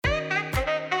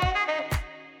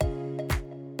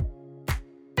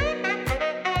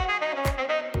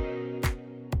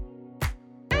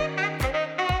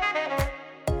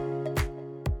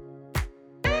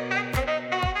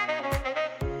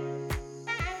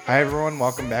Hi, everyone.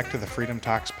 Welcome back to the Freedom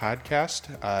Talks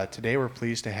podcast. Today, we're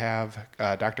pleased to have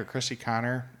Dr. Chrissy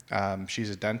Connor.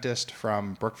 She's a dentist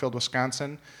from Brookfield,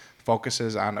 Wisconsin,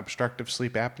 focuses on obstructive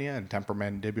sleep apnea and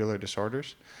temporomandibular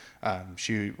disorders.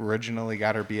 She originally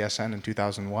got her BSN in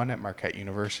 2001 at Marquette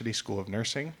University School of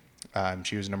Nursing.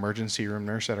 She was an emergency room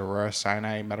nurse at Aurora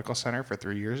Sinai Medical Center for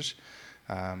 3 years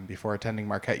before attending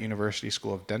Marquette University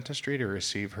School of Dentistry to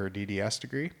receive her DDS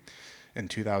degree. In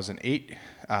 2008,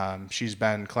 she's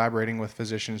been collaborating with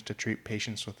physicians to treat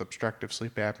patients with obstructive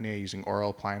sleep apnea using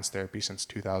oral appliance therapy since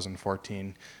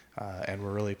 2014, and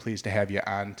we're really pleased to have you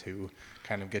on to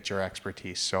kind of get your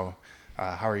expertise. So,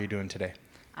 how are you doing today?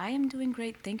 I am doing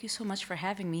great. Thank you so much for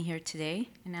having me here today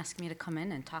and asking me to come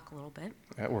in and talk a little bit.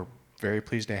 We're very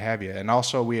pleased to have you. And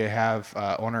also, we have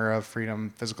owner of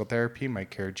Freedom Physical Therapy,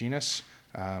 Mike Karaginas,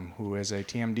 who is a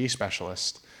TMD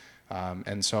specialist.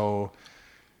 And so,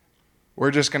 we're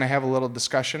just going to have a little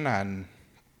discussion on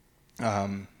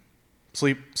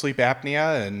sleep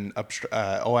apnea and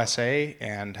OSA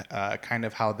and kind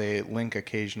of how they link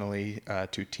occasionally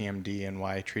to TMD and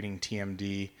why treating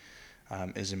TMD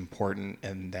is important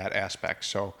in that aspect.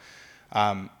 So,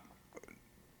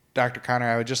 Dr. Connor,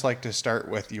 I would just like to start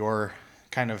with your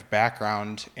kind of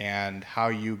background and how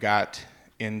you got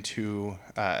into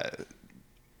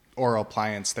oral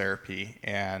appliance therapy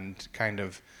and kind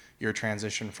of your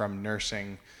transition from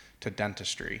nursing to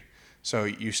dentistry. So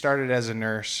you started as a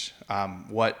nurse.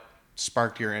 What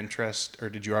sparked your interest,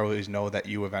 or did you always know that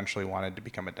you eventually wanted to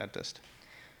become a dentist?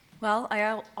 Well,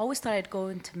 I always thought I'd go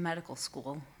into medical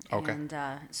school. Okay. And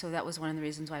so that was one of the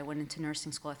reasons why I went into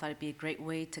nursing school. I thought it'd be a great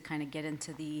way to kind of get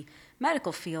into the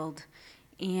medical field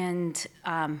and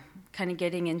kind of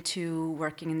getting into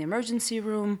working in the emergency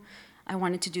room. I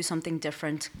wanted to do something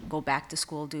different, go back to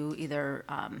school, do either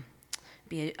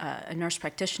be a nurse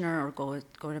practitioner or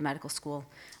go to medical school.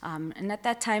 And at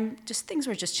that time, just things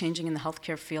were just changing in the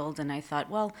healthcare field, and I thought,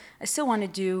 well, I still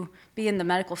want to be in the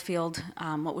medical field.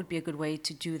 What would be a good way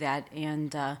to do that?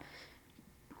 And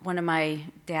one of my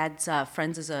dad's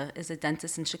friends is a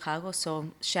dentist in Chicago,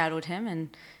 so shadowed him and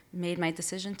made my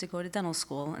decision to go to dental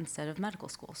school instead of medical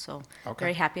school. So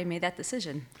very happy I made that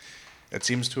decision. It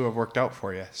seems to have worked out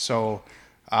for you. So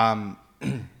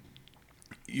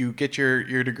you get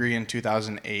your degree in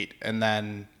 2008, and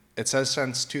then it says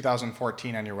since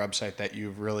 2014 on your website that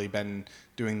you've really been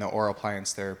doing the oral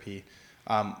appliance therapy.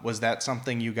 Was that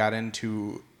something you got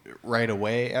into right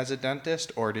away as a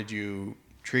dentist, or did you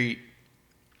treat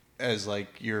as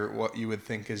like what you would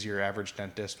think is your average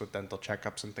dentist with dental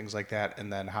checkups and things like that?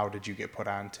 And then how did you get put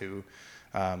on to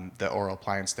the oral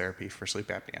appliance therapy for sleep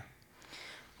apnea?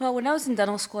 Well, when I was in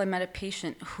dental school, I met a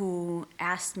patient who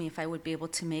asked me if I would be able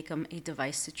to make him a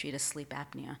device to treat his sleep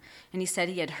apnea. And he said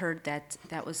he had heard that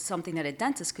that was something that a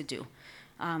dentist could do.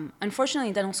 Unfortunately,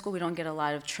 in dental school, we don't get a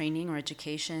lot of training or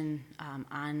education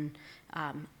on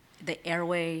the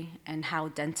airway and how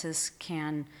dentists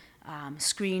can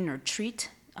screen or treat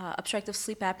obstructive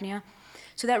sleep apnea.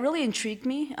 So that really intrigued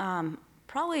me.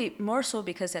 Probably more so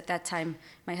because at that time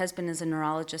my husband is a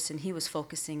neurologist and he was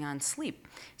focusing on sleep.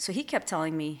 So he kept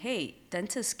telling me, hey,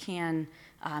 dentists can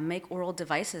make oral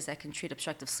devices that can treat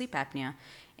obstructive sleep apnea.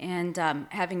 And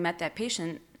having met that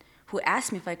patient who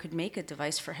asked me if I could make a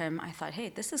device for him, I thought, hey,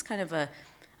 this is kind of a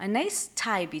nice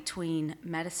tie between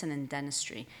medicine and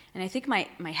dentistry. And I think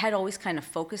my head always kind of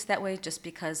focused that way just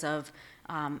because of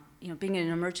being an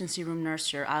emergency room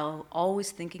nurse, you're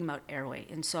always thinking about airway.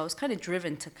 And so I was kind of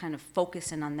driven to kind of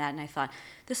focus in on that, and I thought,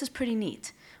 this is pretty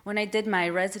neat. When I did my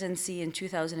residency in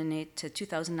 2008 to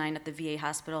 2009 at the VA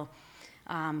hospital,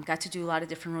 got to do a lot of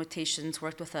different rotations,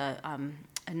 worked with a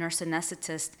nurse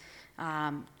anesthetist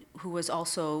who was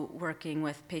also working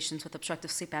with patients with obstructive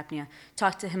sleep apnea,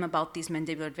 talked to him about these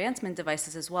mandibular advancement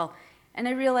devices as well. And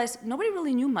I realized nobody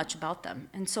really knew much about them.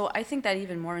 And so I think that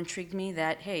even more intrigued me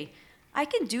that, hey, I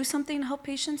can do something to help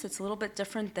patients. It's a little bit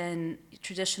different than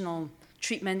traditional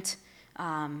treatment,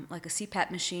 like a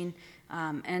CPAP machine.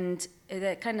 And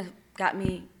that kind of got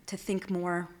me to think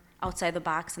more outside the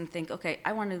box and think, okay,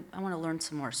 I want to learn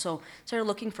some more. So started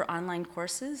looking for online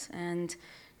courses, and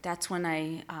that's when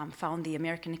I found the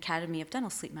American Academy of Dental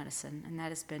Sleep Medicine, and that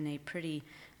has been a pretty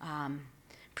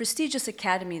prestigious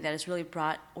academy that has really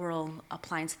brought oral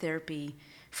appliance therapy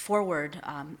forward,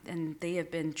 and they have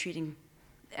been treating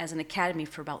as an academy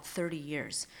for about 30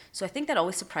 years. So I think that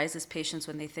always surprises patients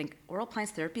when they think oral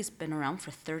appliance therapy has been around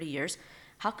for 30 years.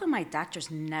 How come my doctors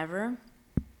never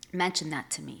mention that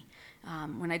to me?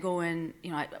 When I go in,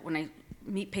 when I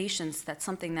meet patients, that's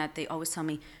something that they always tell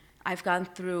me. I've gone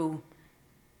through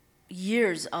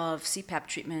years of CPAP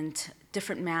treatment,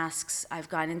 different masks. I've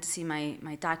gone in to see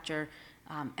my doctor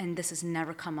And this has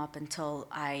never come up until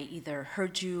I either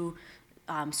heard you,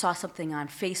 saw something on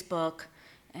Facebook,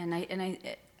 and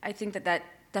I think that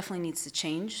definitely needs to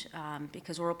change,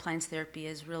 because oral appliance therapy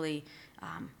has really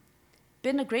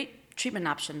been a great treatment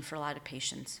option for a lot of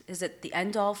patients. Is it the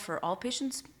end all for all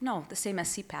patients? No, the same as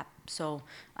CPAP. So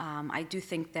I do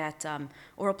think that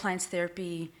oral appliance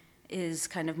therapy is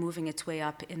kind of moving its way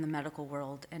up in the medical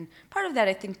world. And part of that,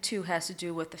 I think, too, has to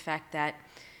do with the fact that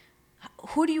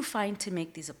who do you find to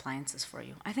make these appliances for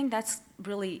you? I think that's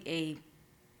really a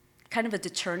kind of a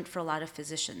deterrent for a lot of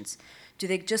physicians. Do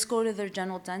they just go to their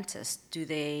general dentist? Do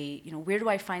they, where do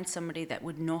I find somebody that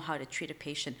would know how to treat a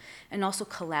patient and also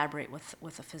collaborate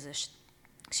with a physician?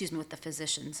 With the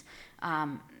physicians.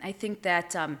 I think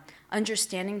that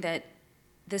understanding that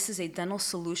this is a dental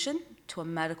solution to a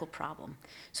medical problem,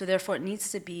 so therefore it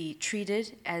needs to be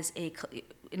treated as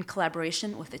in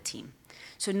collaboration with a team.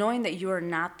 So knowing that you are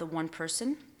not the one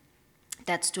person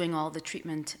that's doing all the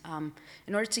treatment,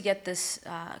 in order to get this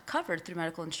covered through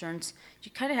medical insurance,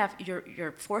 you kind of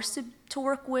you're forced to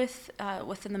work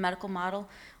within the medical model,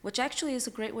 which actually is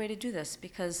a great way to do this,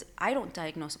 because I don't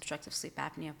diagnose obstructive sleep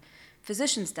apnea.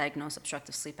 Physicians diagnose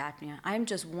obstructive sleep apnea. I am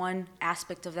just one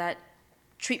aspect of that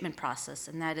treatment process,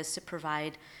 and that is to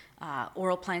provide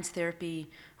oral appliance therapy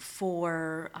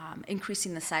for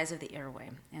increasing the size of the airway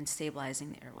and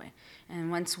stabilizing the airway. And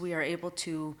once we are able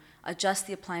to adjust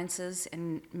the appliances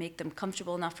and make them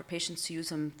comfortable enough for patients to use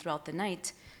them throughout the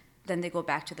night, then they go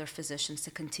back to their physicians to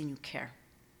continue care.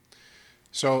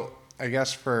 So I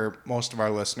guess for most of our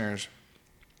listeners,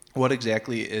 what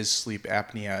exactly is sleep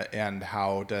apnea, and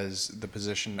how does the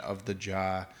position of the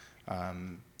jaw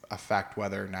affect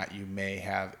whether or not you may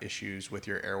have issues with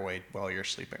your airway while you're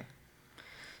sleeping?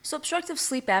 So obstructive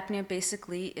sleep apnea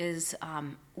basically is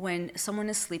when someone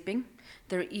is sleeping,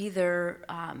 they're either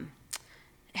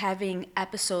having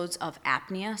episodes of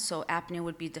apnea. So apnea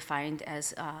would be defined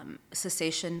as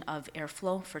cessation of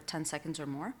airflow for 10 seconds or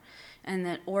more,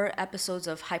 or episodes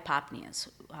of hypopneas,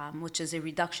 which is a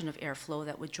reduction of airflow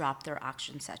that would drop their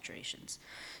oxygen saturations.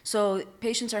 So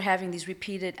patients are having these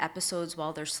repeated episodes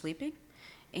while they're sleeping,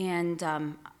 and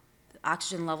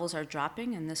oxygen levels are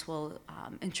dropping, and this will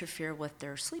interfere with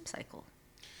their sleep cycle.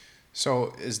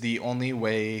 So is the only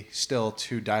way still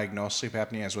to diagnose sleep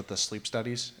apnea is with the sleep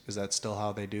studies? Is that still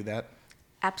how they do that?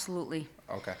 Absolutely.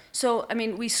 Okay. So,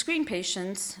 we screen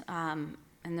patients, and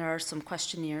there are some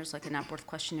questionnaires, like an Epworth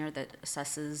questionnaire that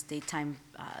assesses daytime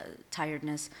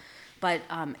tiredness. But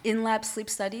in-lab sleep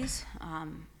studies,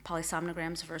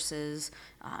 polysomnograms versus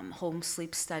home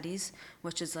sleep studies,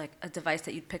 which is like a device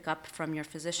that you'd pick up from your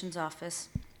physician's office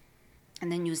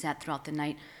and then use that throughout the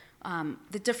night.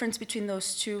 The difference between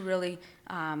those two really,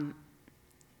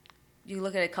 you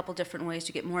look at it a couple different ways.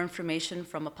 You get more information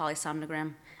from a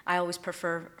polysomnogram. I always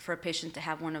prefer for a patient to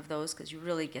have one of those, because you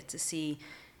really get to see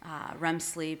REM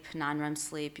sleep, non-REM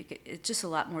sleep. It's just a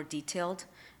lot more detailed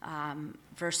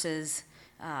versus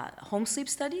home sleep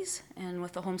studies. And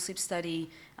with the home sleep study,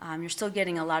 you're still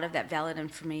getting a lot of that valid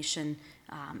information,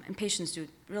 and patients do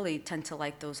really tend to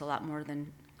like those a lot more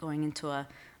than going into a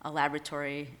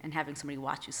laboratory and having somebody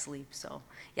watch you sleep. So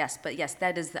yes,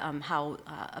 that is how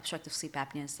obstructive sleep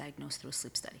apnea is diagnosed through a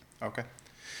sleep study. Okay.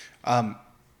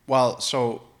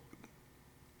 So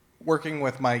working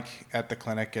with Mike at the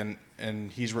clinic,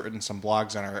 and he's written some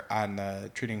blogs on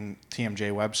the Treating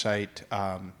TMJ website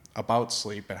about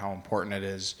sleep and how important it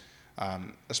is,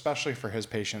 especially for his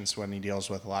patients when he deals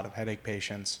with a lot of headache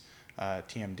patients,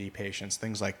 TMD patients,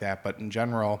 things like that. But in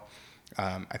general,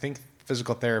 I think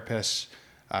physical therapists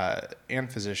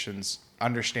and physicians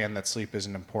understand that sleep is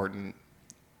an important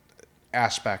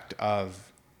aspect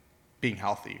of being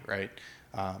healthy, right?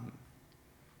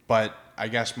 But I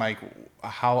guess, Mike,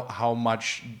 how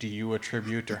much do you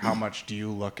attribute, or how much do you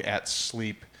look at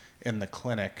sleep in the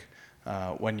clinic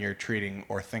when you're treating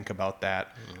or think about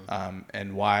that?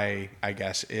 And why, I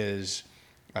guess, is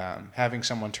having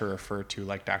someone to refer to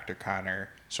like Dr. Connor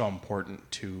so important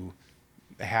to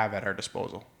have at our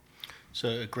disposal? It's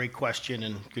a great question,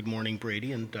 and good morning,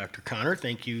 Brady and Dr. Connor.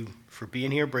 Thank you for being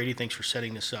here. Brady, thanks for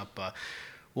setting this up.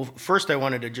 Well, first I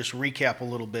wanted to just recap a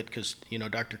little bit, because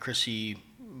Dr. Chrissy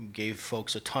gave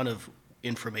folks a ton of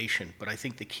information, but I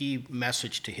think the key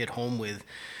message to hit home with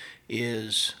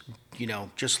is,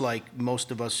 just like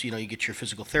most of us, you get your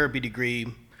physical therapy degree,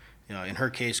 in her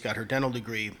case got her dental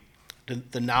degree,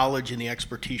 the knowledge and the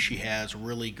expertise she has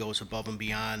really goes above and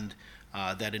beyond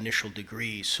that initial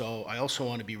degree. So I also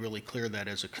want to be really clear that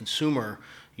as a consumer,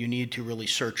 you need to really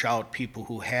search out people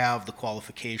who have the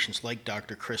qualifications like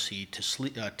Dr. Chrissy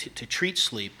to treat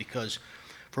sleep, because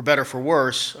for better or for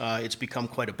worse, it's become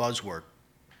quite a buzzword.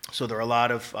 So there are a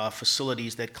lot of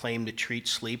facilities that claim to treat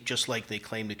sleep, just like they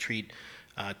claim to treat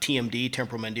TMD,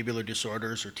 temporomandibular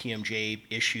disorders, or TMJ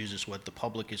issues is what the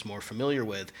public is more familiar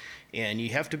with. And you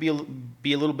have to be a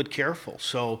little bit careful.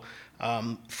 So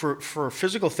for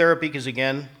physical therapy, because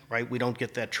again, right, we don't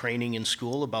get that training in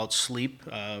school about sleep,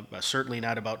 certainly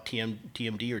not about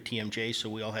TMD or TMJ, so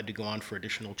we all had to go on for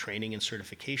additional training and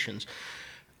certifications.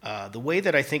 The way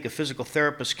that I think a physical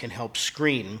therapist can help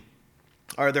screen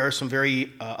there are some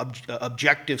very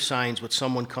objective signs when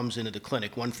someone comes into the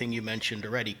clinic. One thing you mentioned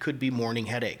already could be morning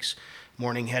headaches.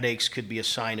 Morning headaches could be a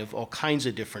sign of all kinds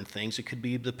of different things. It could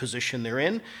be the position they're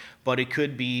in, but it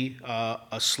could be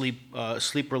a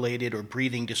sleep-related or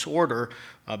breathing disorder,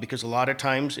 because a lot of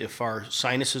times if our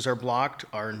sinuses are blocked,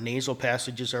 our nasal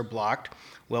passages are blocked,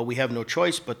 well, we have no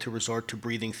choice but to resort to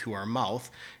breathing through our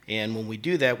mouth. And when we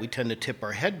do that, we tend to tip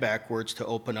our head backwards to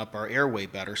open up our airway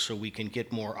better so we can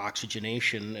get more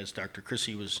oxygenation, as Dr.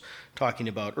 Chrissy was talking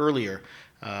about earlier.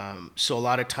 So a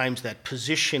lot of times that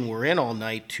position we're in all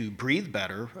night to breathe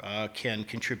better can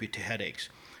contribute to headaches.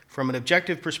 From an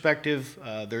objective perspective,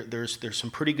 there's some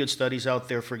pretty good studies out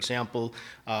there. For example,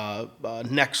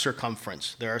 neck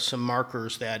circumference. There are some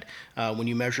markers that when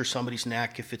you measure somebody's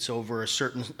neck, if it's over a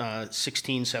certain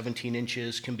 16, 17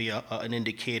 inches, can be an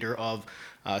indicator of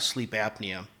sleep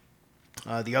apnea.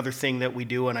 The other thing that we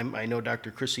do, and I know Dr.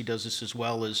 Chrissy does this as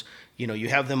well, is you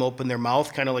have them open their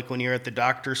mouth, kind of like when you're at the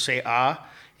doctor, say ah,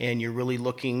 and you're really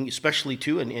looking, especially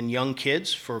too in young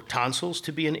kids, for tonsils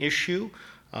to be an issue.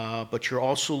 But you're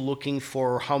also looking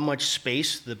for how much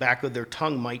space the back of their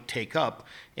tongue might take up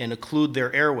and occlude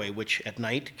their airway, which at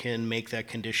night can make that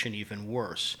condition even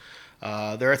worse.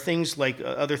 There are things like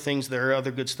there are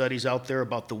other good studies out there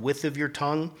about the width of your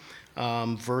tongue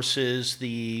versus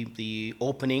the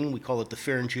opening. We call it the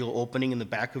pharyngeal opening in the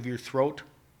back of your throat.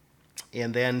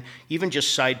 And then even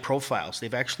just side profiles.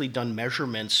 They've actually done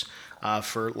measurements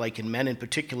for, like in men in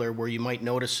particular, where you might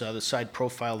notice the side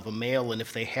profile of a male, and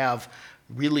if they have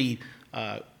really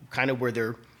kind of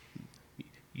where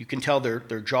you can tell their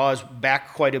jaw is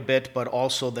back quite a bit, but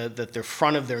also that their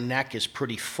front of their neck is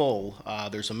pretty full.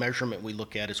 There's a measurement we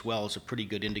look at as well as a pretty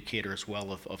good indicator as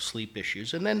well of sleep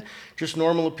issues. And then just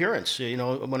normal appearance.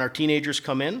 When our teenagers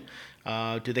come in,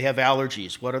 do they have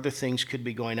allergies? What other things could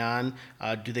be going on?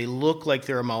 Do they look like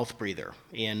they're a mouth breather?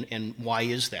 And why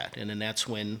is that? And then that's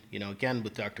when, again,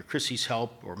 with Dr. Chrissy's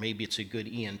help, or maybe it's a good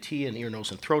ENT, an ear,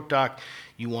 nose, and throat doc,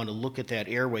 you want to look at that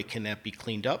airway. Can that be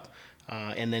cleaned up?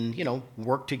 And then,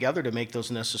 work together to make those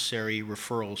necessary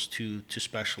referrals to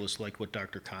specialists like what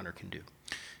Dr. Connor can do.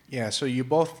 Yeah, so you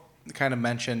both kind of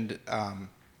mentioned,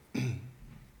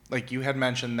 like you had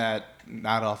mentioned that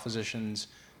not all physicians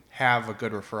have a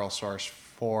good referral source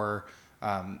for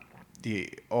the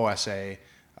OSA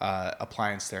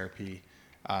appliance therapy.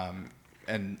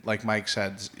 And like Mike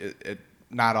said,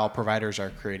 not all providers are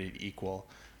created equal.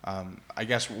 I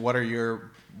guess what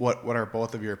are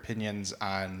both of your opinions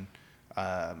on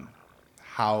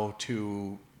how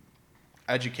to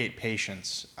educate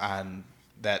patients on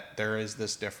that there is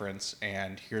this difference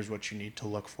and here's what you need to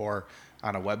look for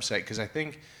on a website? Because I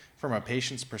think from a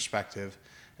patient's perspective,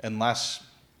 unless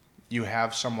you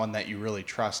have someone that you really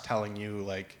trust telling you,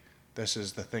 like, this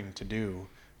is the thing to do,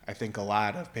 I think a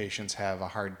lot of patients have a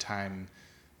hard time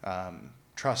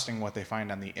trusting what they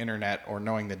find on the internet or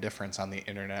knowing the difference on the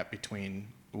internet between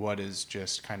what is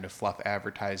just kind of fluff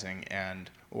advertising and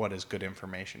what is good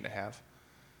information to have.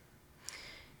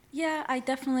 Yeah, I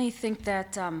definitely think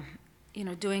that,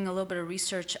 doing a little bit of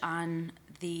research on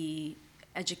the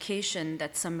education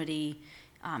that somebody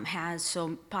has,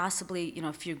 so possibly,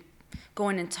 if you go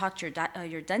in and talk to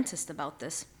your dentist about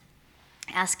this,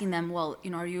 asking them, well,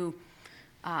 are you,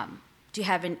 do you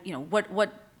have any,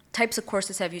 what types of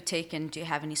courses have you taken? Do you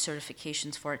have any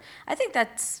certifications for it? I think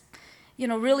that's,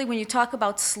 really when you talk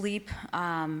about sleep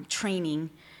training,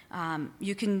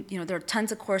 you can, there are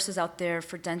tons of courses out there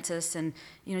for dentists, and,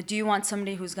 do you want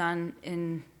somebody who's gone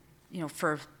in,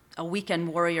 for a weekend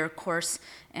warrior course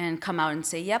and come out and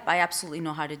say, yep, I absolutely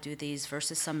know how to do these,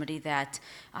 versus somebody that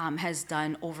has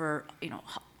done over,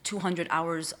 200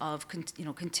 hours of,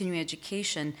 continuing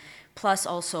education, plus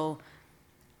also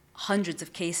hundreds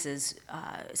of cases,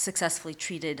 successfully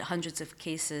treated hundreds of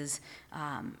cases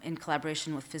in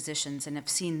collaboration with physicians, and have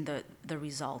seen the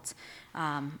results.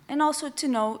 And also to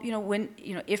know, when,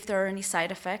 if there are any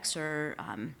side effects, or,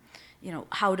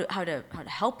 how to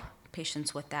help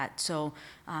patients with that. So,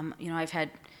 I've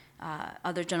had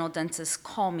other general dentists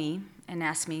call me and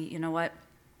ask me, what,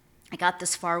 I got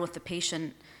this far with the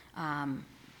patient,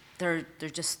 they're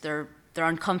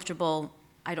uncomfortable,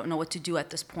 I don't know what to do at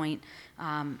this point.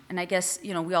 And I guess,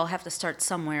 we all have to start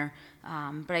somewhere.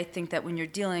 But I think that when you're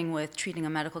dealing with treating a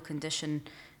medical condition,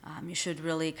 you should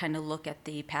really kind of look at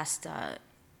the past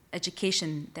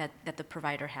education that the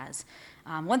provider has.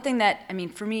 One thing that, I mean,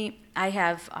 for me, I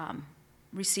have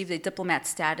received a diplomat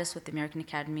status with the American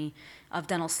Academy of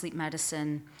Dental Sleep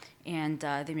Medicine and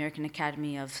the American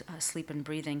Academy of Sleep and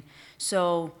Breathing.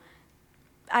 So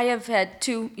I have had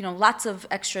lots of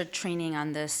extra training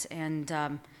on this, and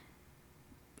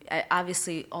I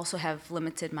obviously also have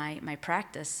limited my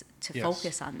practice to Yes.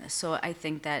 focus on this. So I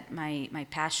think that my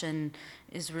passion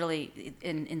is really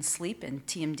in sleep and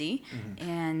TMD,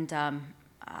 and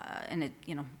it,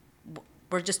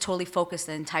 we're just totally focused.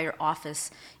 The entire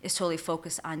office is totally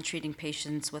focused on treating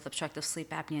patients with obstructive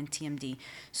sleep apnea and TMD.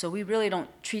 So we really don't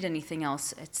treat anything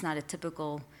else. It's not a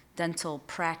typical dental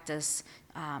practice.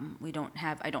 I don't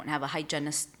have a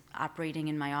hygienist operating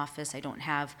in my office. I don't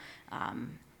have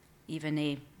even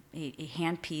a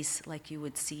handpiece like you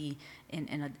would see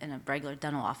in a regular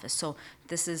dental office. So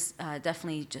this is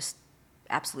definitely just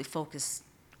absolutely focused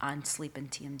on sleep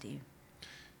and TMD.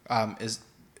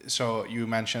 So you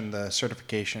mentioned the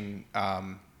certification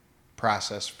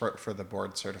process for the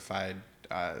board certified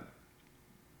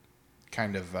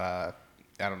kind of I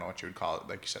don't know what you would call it,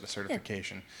 like you said, a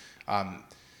certification. And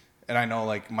I know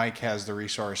like Mike has the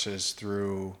resources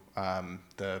through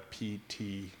the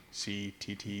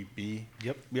PTCTTB.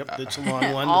 Yep, it's a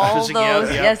long one. All Physic-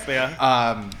 those, yes.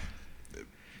 Yeah.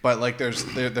 But like there's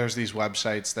these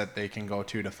websites that they can go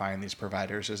to find these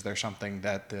providers. Is there something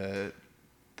that the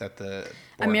board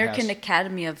American has?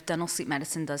 Academy of Dental Sleep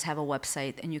Medicine does have a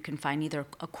website, and you can find either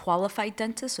a qualified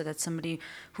dentist, so that's somebody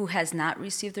who has not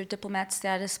received their diplomat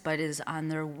status but is on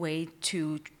their way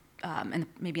to, and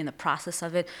maybe in the process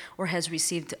of it, or has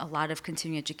received a lot of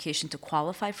continuing education to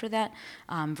qualify for that,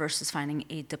 versus finding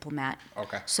a diplomat.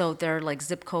 Okay. So there are like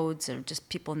zip codes or just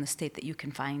people in the state that you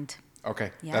can find.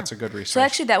 Okay, Yeah. that's a good resource. So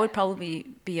actually, that would probably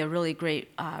be a really great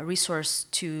resource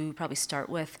to probably start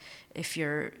with if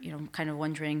you're, kind of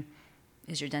wondering,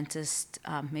 is your dentist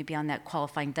maybe on that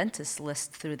qualifying dentist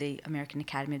list through the American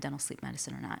Academy of Dental Sleep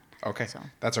Medicine or not? Okay, So.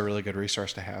 that's a really good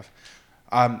resource to have.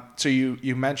 So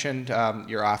you mentioned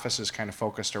your office is kind of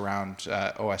focused around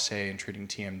OSA and treating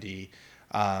TMD.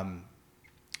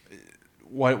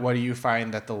 What do you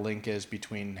find that the link is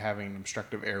between having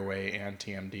obstructive airway and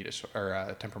TMD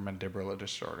or temporomandibular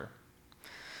disorder?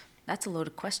 That's a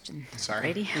loaded question.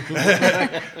 Sorry. Brady.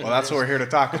 Well, that's what we're here to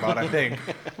talk about, I think.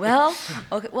 Well,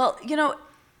 okay. Well,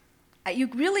 you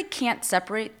really can't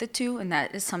separate the two, and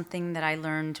that is something that I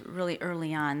learned really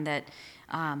early on, that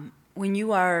when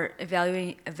you are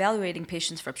evaluating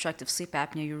patients for obstructive sleep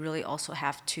apnea, you really also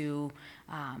have to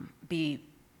be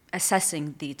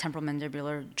assessing the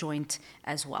temporomandibular joint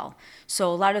as well.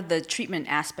 So a lot of the treatment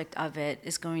aspect of it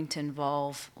is going to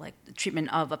involve like the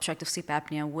treatment of obstructive sleep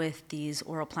apnea with these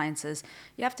oral appliances.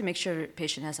 You have to make sure the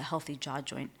patient has a healthy jaw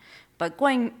joint. But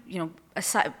going,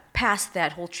 aside, past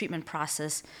that whole treatment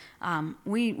process,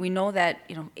 we know that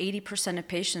 80% of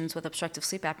patients with obstructive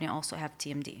sleep apnea also have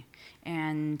TMD,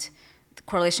 and the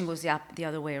correlation goes the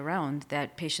other way around,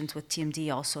 that patients with TMD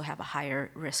also have a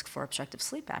higher risk for obstructive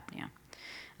sleep apnea.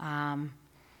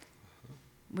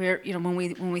 When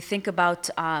we think about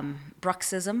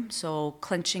bruxism, so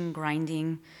clenching,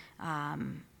 grinding,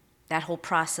 that whole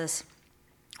process,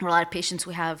 where a lot of patients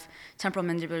who have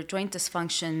temporomandibular joint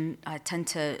dysfunction tend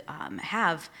to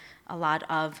have a lot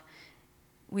of,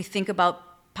 we think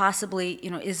about possibly,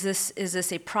 is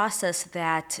this a process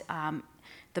that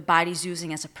the body's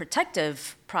using as a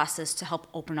protective process to help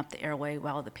open up the airway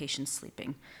while the patient's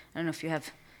sleeping? I don't know if you have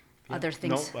other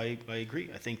things. No, I agree.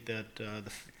 I think that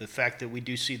the fact that we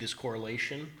do see this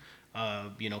correlation,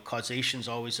 causation is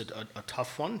always a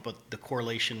tough one, but the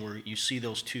correlation where you see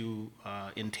those two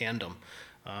in tandem,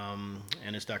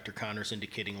 and as Dr. Connor's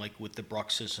indicating, like with the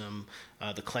bruxism,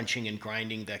 the clenching and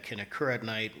grinding that can occur at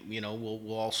night,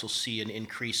 we'll also see an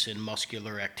increase in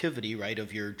muscular activity, right,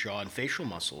 of your jaw and facial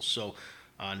muscles. So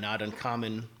not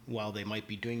uncommon, while they might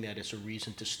be doing that as a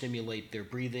reason to stimulate their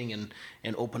breathing and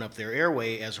open up their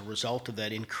airway as a result of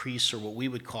that increase, or what we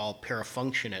would call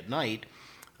parafunction at night,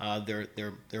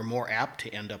 they're more apt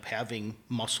to end up having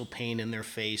muscle pain in their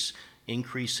face,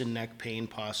 increase in neck pain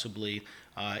possibly,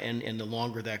 and the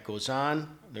longer that goes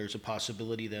on, there's a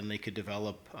possibility then they could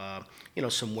develop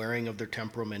some wearing of their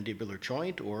temporomandibular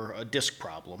joint, or a disc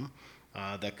problem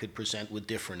that could present with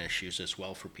different issues as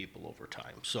well for people over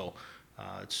time. So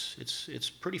it's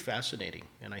pretty fascinating,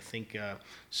 and I think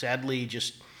sadly,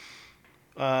 just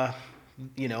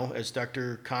as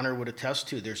Dr. Connor would attest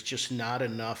to, there's just not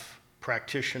enough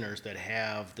practitioners that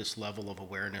have this level of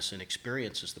awareness and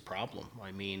experience is the problem.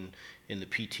 I mean, in the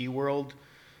PT world,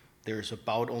 There's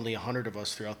about only 100 of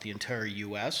us throughout the entire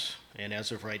U.S., and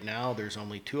as of right now, there's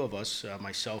only two of us,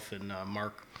 myself and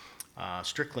Mark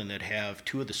Strickland, that have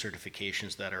two of the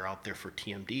certifications that are out there for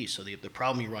TMD. So the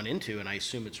problem you run into, and I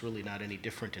assume it's really not any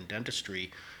different in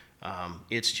dentistry,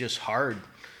 it's just hard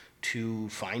to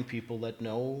find people that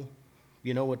know,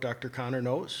 what Dr. Connor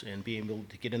knows, and be able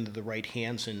to get into the right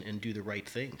hands and do the right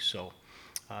thing. So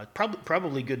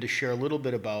probably good to share a little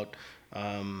bit about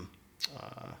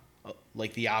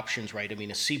like the options, right? I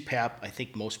mean, a CPAP, I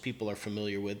think most people are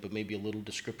familiar with, but maybe a little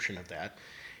description of that,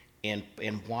 and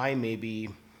why maybe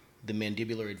the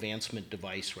mandibular advancement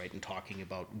device, right, and talking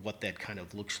about what that kind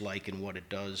of looks like and what it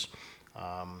does,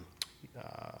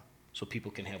 so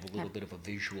people can have a little bit of a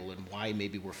visual, and why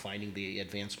maybe we're finding the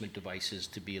advancement devices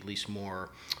to be at least more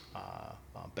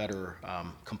better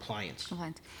compliance.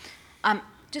 Compliant.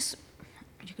 Just,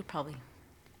 you could probably.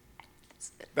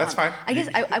 That's fine. I guess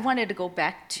I wanted to go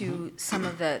back to some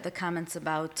of the comments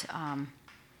about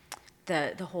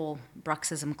the whole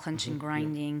bruxism, clenching,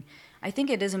 grinding. I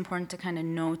think it is important to kind of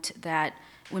note that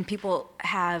when people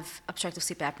have obstructive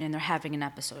sleep apnea and they're having an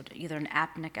episode, either an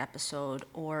apneic episode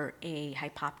or a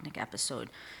hypopneic episode,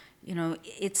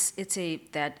 it's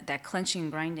that clenching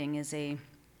and grinding is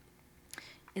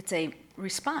it's a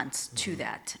response to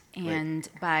that, and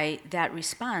by that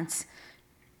response,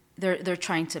 they're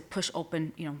trying to push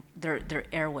open, their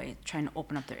airway, trying to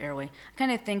open up their airway. I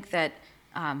kind of think that,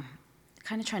 kind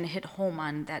of trying to hit home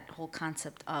on that whole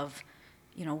concept of,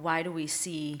 why do we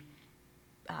see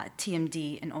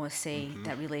TMD and OSA,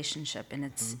 that relationship, and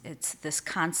it's this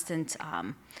constant,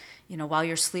 while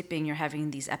you're sleeping, you're having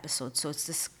these episodes. So it's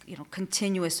this,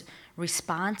 continuous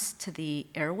response to the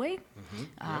airway,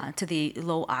 to the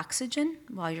low oxygen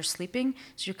while you're sleeping.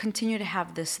 So you continue to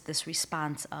have this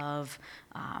response of,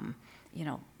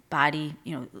 body,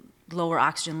 lower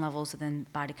oxygen levels, and then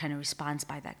body kind of responds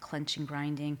by that clenching,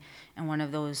 grinding. And one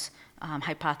of those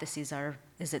hypotheses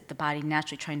is that the body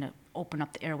naturally trying to open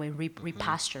up the airway,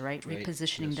 reposture, right?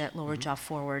 Repositioning that lower jaw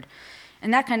forward.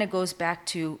 And that kind of goes back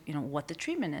to, what the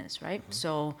treatment is, right?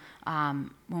 So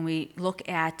when we look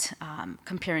at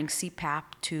comparing CPAP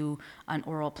to an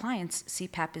oral appliance,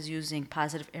 CPAP is using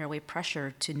positive airway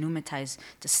pressure to pneumatize,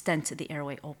 to stent the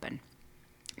airway open.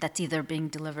 That's either being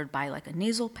delivered by like a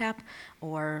nasal PAP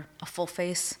or a full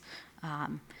face.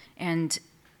 And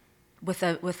with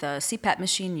a CPAP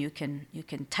machine, you can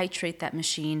titrate that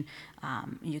machine.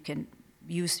 You can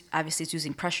use, obviously it's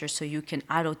using pressure, so you can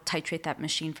auto titrate that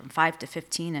machine from 5 to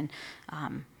 15 and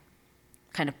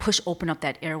kind of open up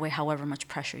that airway however much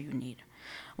pressure you need.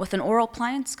 With an oral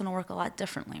appliance, it's going to work a lot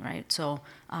differently, right? So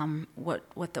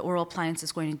what the oral appliance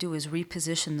is going to do is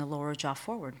reposition the lower jaw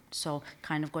forward. So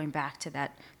kind of going back to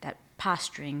that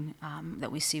posturing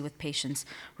that we see with patients,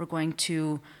 we're going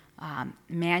to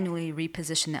manually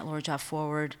reposition that lower jaw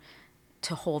forward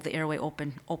to hold the airway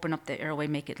open up the airway,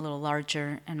 make it a little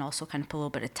larger, and also kind of put a little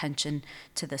bit of tension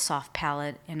to the soft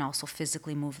palate, and also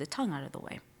physically move the tongue out of the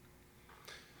way.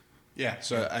 Yeah,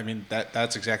 so I mean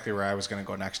that's exactly where I was going to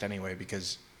go next anyway,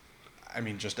 because I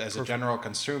mean just as a general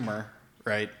consumer,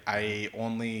 right? I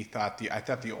thought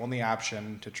the only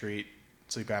option to treat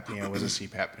sleep apnea was a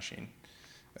CPAP machine.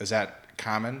 Is that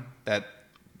common that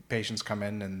patients come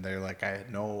in and they're like, I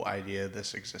had no idea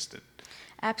this existed?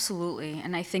 Absolutely,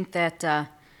 and I think that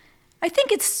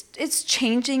it's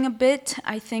changing a bit.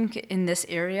 I think in this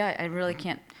area, I really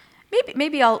can't.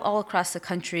 Maybe all across the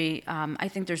country, I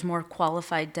think there's more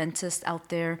qualified dentists out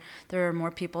there. There are more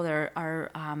people that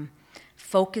are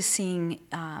focusing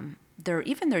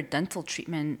their dental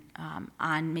treatment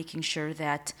on making sure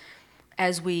that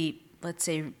as we, let's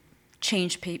say,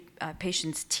 change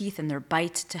patients' teeth and their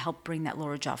bite to help bring that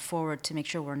lower jaw forward, to make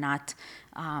sure we're not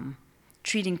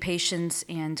treating patients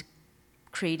and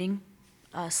creating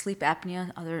sleep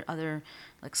apnea, other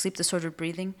like sleep disordered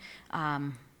breathing.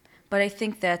 But I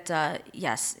think that,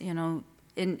 yes,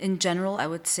 in general, I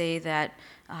would say that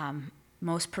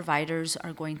most providers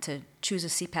are going to choose a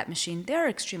CPAP machine. They're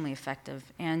extremely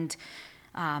effective, and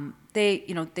I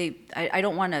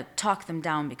don't want to talk them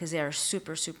down, because they are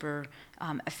super, super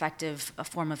effective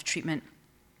form of treatment.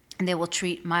 And they will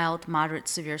treat mild, moderate,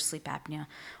 severe sleep apnea.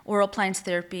 Oral appliance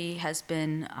therapy has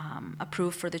been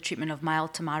approved for the treatment of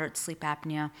mild to moderate sleep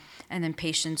apnea, and then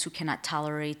patients who cannot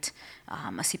tolerate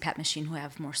a CPAP machine who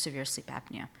have more severe sleep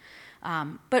apnea.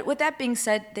 But with that being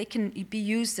said, they can be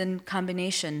used in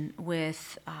combination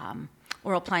with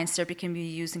oral appliance therapy can be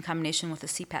used in combination with a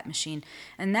CPAP machine.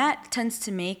 And that tends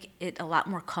to make it a lot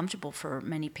more comfortable for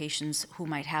many patients who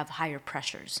might have higher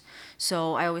pressures.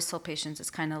 So I always tell patients it's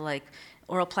kind of like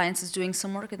oral appliance is doing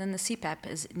some work, and then the CPAP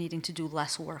is needing to do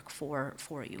less work for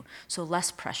you. So less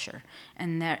pressure,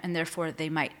 and therefore they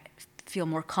might feel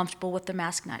more comfortable with the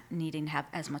mask, not needing to have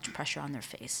as much pressure on their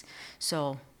face.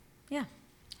 So, yeah.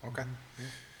 Okay.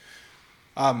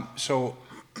 So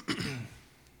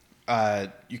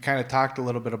you kind of talked a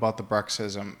little bit about the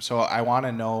bruxism. So I want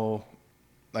to know,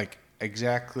 like,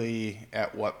 exactly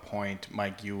at what point,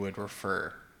 Mike, you would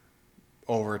refer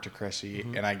over to Chrissy,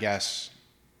 and I guess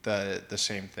the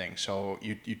same thing. So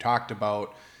you talked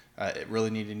about it really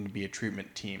needing to be a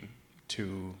treatment team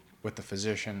with the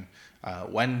physician.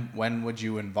 When would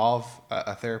you involve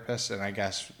a therapist? And I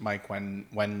guess, Mike,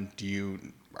 when do you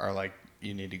are like,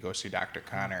 you need to go see Dr.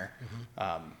 Connor?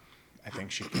 I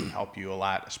think she can help you a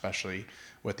lot, especially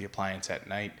with the appliance at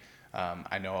night.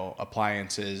 I know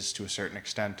appliances to a certain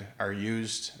extent are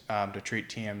used to treat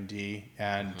TMD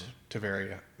and to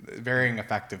varying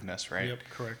effectiveness, right? Yep,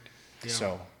 correct. Yeah.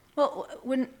 So, Well,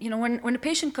 when a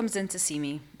patient comes in to see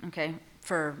me, okay,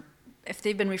 if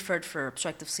they've been referred for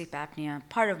obstructive sleep apnea,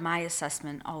 part of my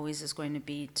assessment always is going to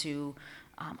be to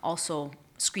also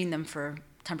screen them for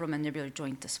temporomandibular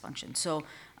joint dysfunction. So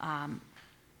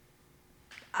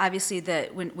obviously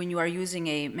when you are using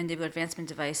a mandibular advancement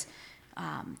device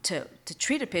to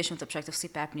treat a patient with obstructive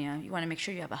sleep apnea, you want to make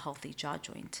sure you have a healthy jaw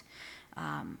joint.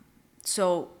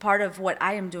 So part of what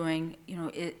I am doing,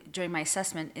 during my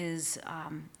assessment is,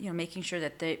 making sure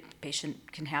that the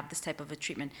patient can have this type of a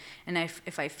treatment. And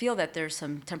if I feel that there's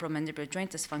some temporomandibular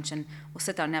joint dysfunction, we'll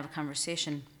sit down and have a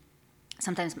conversation.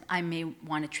 Sometimes I may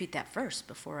want to treat that first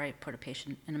before I put a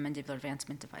patient in a mandibular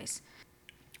advancement device.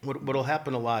 What'll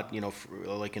happen a lot,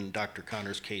 like in Dr.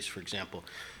 Connor's case, for example,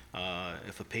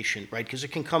 if a patient, right, because it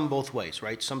can come both ways,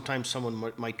 right? Sometimes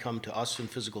someone might come to us in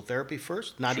physical therapy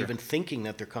first, not Sure. even thinking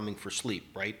that they're coming for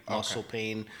sleep, right? Muscle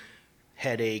pain,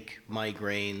 headache,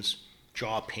 migraines,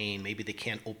 jaw pain. Maybe they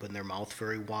can't open their mouth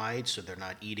very wide, so they're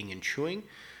not eating and chewing.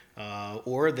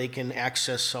 Or they can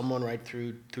access someone right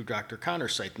through Dr.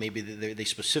 Connor's site. Maybe they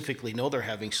specifically know they're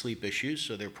having sleep issues,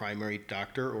 so their primary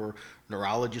doctor or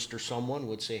neurologist or someone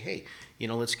would say, hey,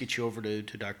 let's get you over to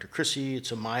Dr. Chrissy.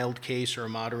 It's a mild case or a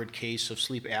moderate case of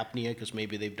sleep apnea because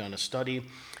maybe they've done a study,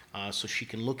 so she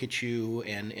can look at you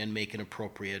and make an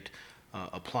appropriate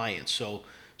appliance.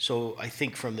 So I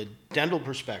think from the dental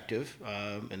perspective,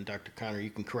 and Dr. Connor,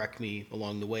 you can correct me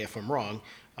along the way if I'm wrong,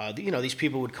 these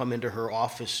people would come into her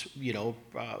office,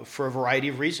 for a variety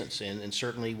of reasons, and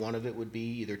certainly one of it would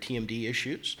be either TMD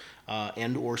issues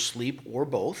and or sleep or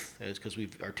both, because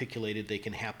we've articulated they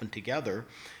can happen together.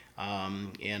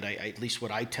 And at least what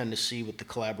I tend to see with the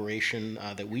collaboration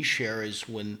that we share is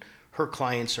when her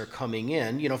clients are coming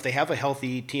in, if they have a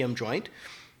healthy TM joint,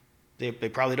 they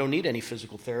probably don't need any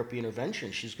physical therapy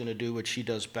intervention. She's going to do what she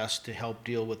does best to help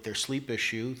deal with their sleep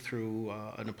issue through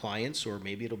an appliance, or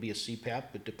maybe it'll be a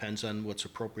CPAP. It depends on what's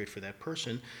appropriate for that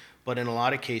person. But in a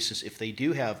lot of cases, if they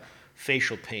do have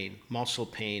facial pain, muscle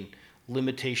pain,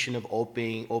 limitation of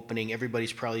opening,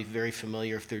 everybody's probably very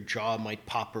familiar if their jaw might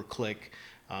pop or click.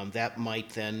 That might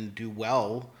then do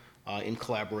well in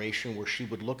collaboration where she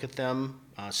would look at them,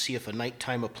 see if a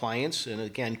nighttime appliance, and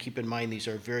again, keep in mind these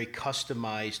are very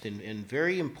customized and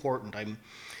very important. I'm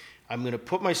going to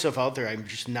put myself out there. I'm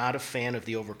just not a fan of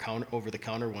the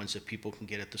over-the-counter ones that people can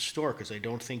get at the store because I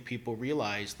don't think people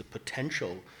realize the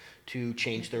potential to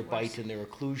change their bite and their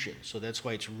occlusion. So that's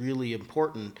why it's really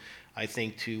important, I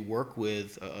think, to work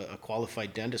with a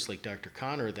qualified dentist like Dr.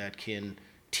 Connor that can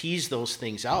tease those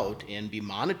things out and be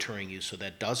monitoring you so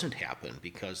that doesn't happen,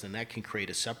 because then that can create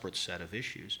a separate set of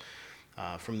issues.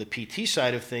 From the PT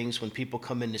side of things, when people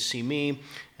come in to see me,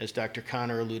 as Dr.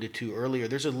 Connor alluded to earlier,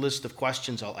 there's a list of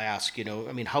questions I'll ask.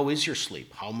 How is your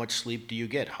sleep? How much sleep do you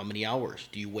get? How many hours?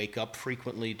 Do you wake up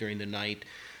frequently during the night?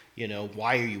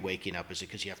 Why are you waking up? Is it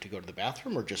because you have to go to the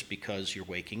bathroom or just because you're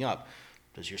waking up?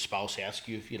 Does your spouse ask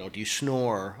you, do you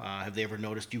snore? Have they ever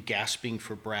noticed you gasping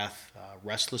for breath,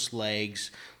 restless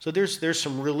legs? So there's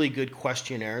some really good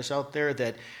questionnaires out there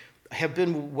that have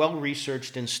been well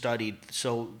researched and studied.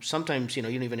 So sometimes, you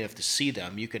don't even have to see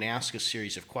them. You can ask a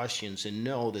series of questions and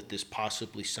know that this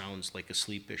possibly sounds like a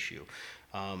sleep issue.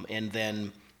 And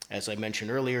then, as I mentioned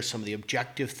earlier, some of the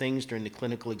objective things during the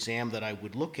clinical exam that I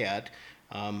would look at.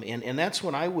 And that's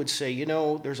when I would say,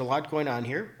 there's a lot going on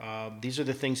here. These are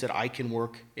the things that I can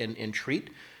work and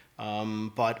treat,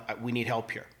 but we need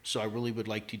help here. So I really would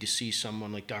like you to see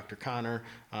someone like Dr. Connor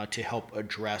to help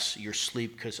address your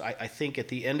sleep, because I think at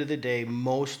the end of the day,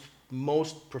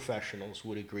 most professionals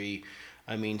would agree.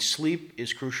 I mean, sleep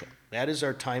is crucial. That is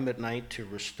our time at night to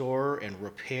restore and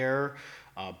repair,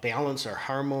 balance our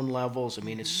hormone levels. I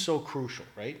mean, it's so crucial,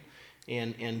 right?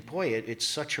 And boy, it's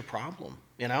such a problem.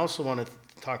 And I also want to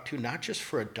talk too, not just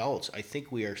for adults. I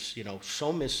think we are,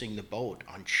 so missing the boat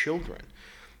on children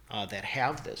that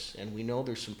have this. And we know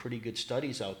there's some pretty good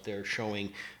studies out there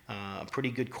showing a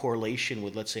pretty good correlation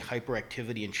with, let's say,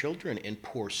 hyperactivity in children and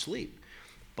poor sleep.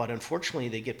 But unfortunately,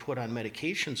 they get put on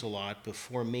medications a lot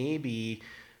before maybe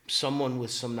someone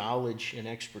with some knowledge and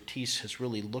expertise has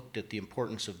really looked at the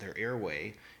importance of their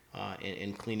airway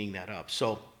and cleaning that up.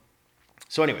 So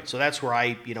anyway, so that's where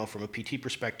I, from a PT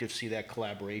perspective, see that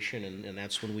collaboration, and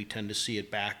that's when we tend to see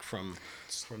it back from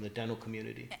the dental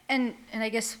community. And I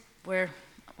guess what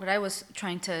I was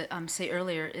trying to say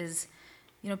earlier is,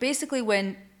 basically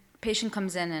when patient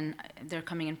comes in and they're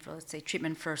coming in for, let's say,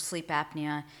 treatment for sleep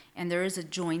apnea, and there is a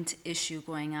joint issue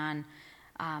going on,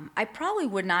 I probably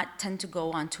would not tend to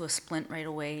go onto a splint right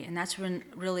away, and that's when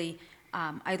really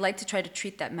I'd like to try to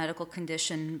treat that medical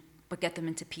condition, but get them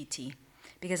into PT,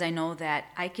 because I know that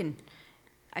I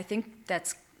think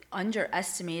that's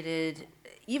underestimated,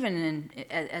 even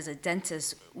as a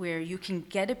dentist, where you can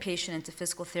get a patient into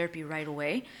physical therapy right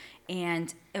away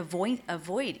and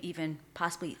avoid even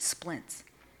possibly splints.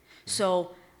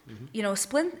 So,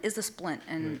 splint is a splint,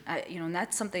 and and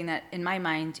that's something that, in my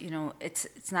mind,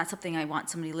 it's not something I want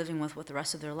somebody living with the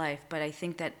rest of their life. But I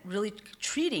think that really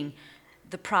treating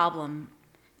the problem,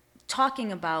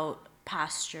 talking about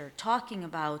posture, talking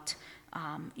about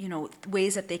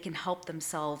ways that they can help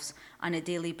themselves on a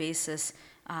daily basis,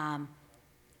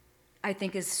 I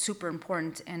think is super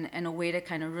important, and a way to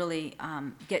kind of really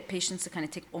get patients to kind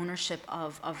of take ownership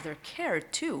of their care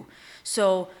too.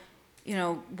 So,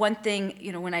 one thing,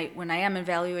 when I am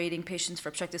evaluating patients for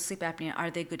obstructive sleep apnea,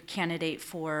 are they a good candidate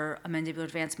for a mandibular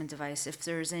advancement device? If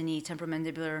there's any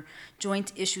temporomandibular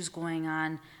joint issues going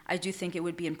on, I do think it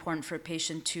would be important for a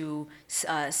patient to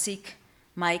seek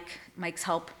Mike's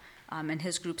help and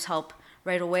his group's help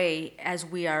right away as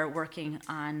we are working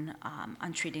on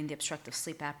treating the obstructive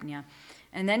sleep apnea,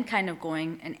 and then kind of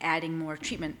going and adding more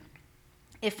treatment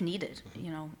if needed,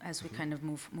 as we kind of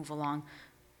move along.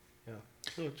 Yeah,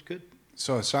 so it's good.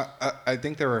 So I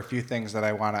think there were a few things that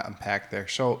I want to unpack there.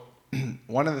 So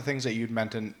one of the things that you'd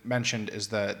mentioned is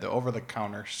the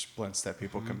over-the-counter splints that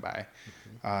people can buy.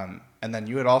 And then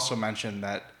you had also mentioned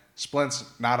that splints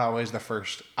not always the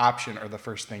first option or the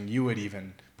first thing you would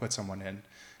even put someone in.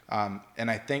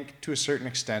 And I think to a certain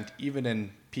extent, even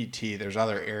in PT, there's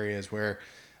other areas where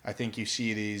I think you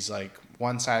see these like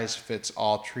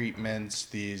one-size-fits-all treatments,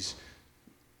 these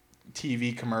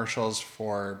TV commercials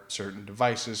for certain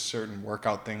devices, certain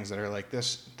workout things that are like,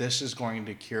 this is going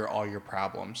to cure all your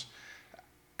problems.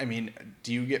 I mean,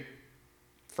 do you get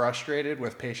frustrated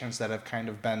with patients that have kind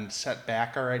of been set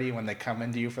back already when they come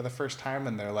into you for the first time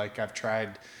and they're like, I've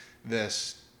tried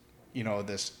this,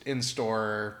 this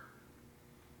in-store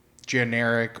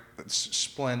generic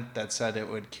splint that said it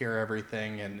would cure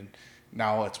everything, and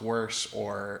now it's worse,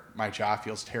 or my jaw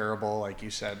feels terrible, like you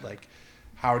said, like,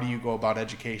 how do you go about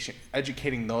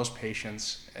educating those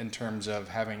patients in terms of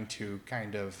having to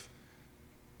kind of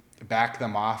back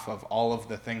them off of all of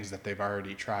the things that they've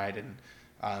already tried?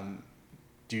 And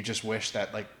do you just wish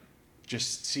that, like,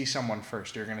 just see someone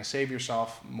first? You're going to save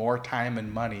yourself more time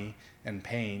and money and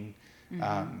pain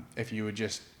if you would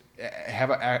just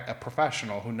have a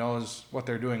professional who knows what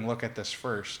they're doing look at this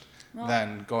first,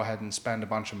 then go ahead and spend a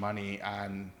bunch of money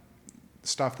on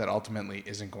stuff that ultimately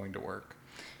isn't going to work.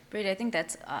 Brady, I think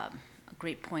that's a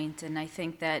great point, and I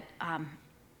think that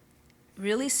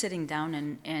really sitting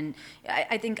down and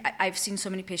I think I've seen so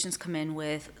many patients come in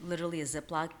with literally a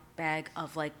Ziploc bag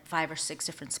of like 5 or 6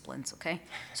 different splints, okay?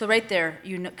 So right there,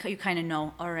 you kind of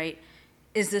know, all right,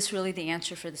 is this really the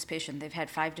answer for this patient? They've had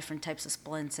 5 different types of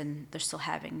splints, and they're still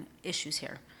having issues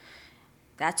here.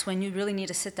 That's when you really need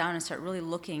to sit down and start really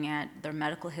looking at their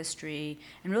medical history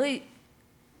and really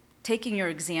taking your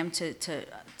exam to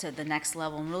the next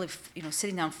level, and really,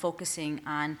 sitting down, focusing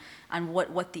on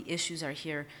what the issues are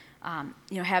here.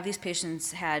 Have these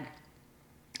patients had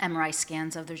MRI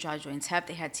scans of their jaw joints? Have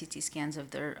they had CT scans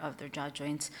of their jaw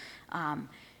joints?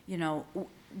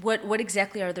 What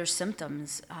exactly are their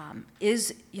symptoms?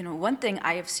 One thing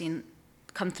I have seen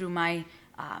come through my,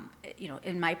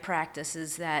 in my practice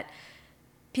is that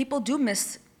people do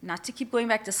miss, not to keep going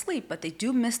back to sleep, but they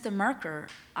do miss the marker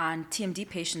on TMD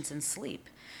patients in sleep.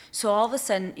 So all of a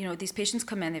sudden, these patients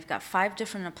come in, they've got 5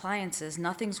 different appliances,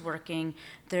 nothing's working,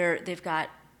 they've got,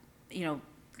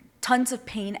 tons of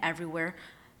pain everywhere.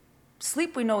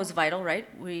 Sleep, we know, is vital, right?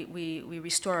 We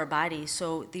restore our body,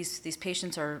 so these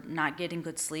patients are not getting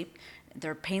good sleep.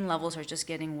 their pain levels are just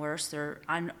getting worse. They're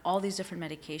on all these different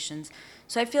medications.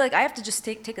 So I feel like I have to just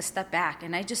take a step back,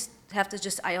 and I just have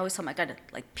to I always tell them I gotta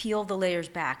like peel the layers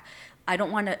back. I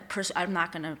don't want to. I'm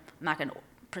not gonna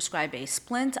prescribe a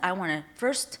splint. I want to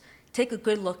first take a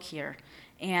good look here,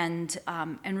 and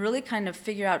really kind of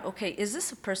figure out, okay, is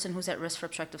this a person who's at risk for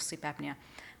obstructive sleep apnea?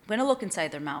 I'm going to look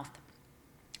inside their mouth.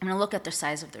 I'm going to look at the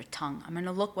size of their tongue. I'm going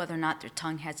to look whether or not their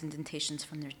tongue has indentations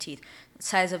from their teeth, the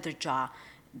size of their jaw.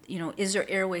 Is their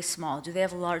airway small? Do they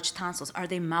have large tonsils? Are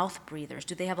they mouth breathers?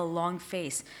 Do they have a long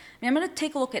face? I'm going to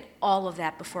take a look at all of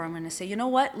that before I'm going to say, you know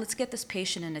what, let's get this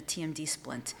patient in a TMD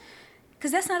splint.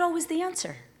 Because that's not always the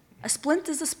answer. A splint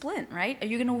is a splint, right? Are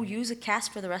you going to use a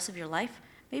cast for the rest of your life?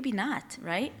 Maybe not,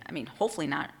 right? I mean, hopefully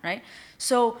not, right?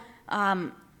 So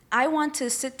I want to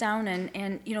sit down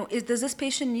and does this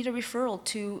patient need a referral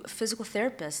to a physical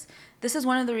therapist? This is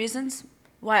one of the reasons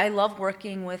why I love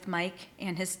working with Mike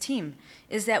and his team,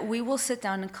 is that we will sit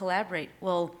down and collaborate.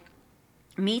 We'll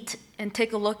meet and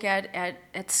take a look at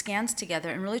scans together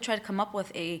and really try to come up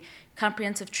with a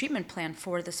comprehensive treatment plan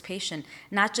for this patient,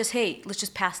 not just, hey, let's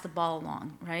just pass the ball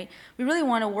along, right? We really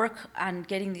want to work on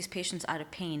getting these patients out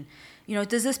of pain.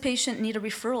 Does this patient need a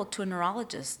referral to a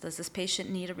neurologist? Does this patient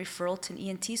need a referral to an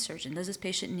ENT surgeon? Does this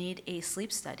patient need a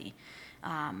sleep study?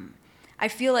 I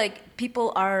feel like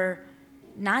people are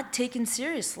not taken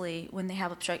seriously when they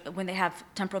have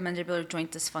temporomandibular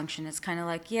joint dysfunction. It's kind of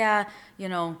like,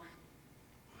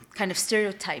 kind of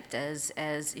stereotyped as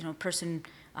person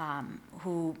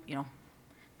who you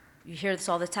hear this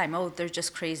all the time. Oh, they're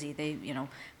just crazy.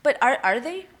 But are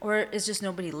they, or is just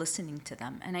nobody listening to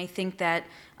them? And I think that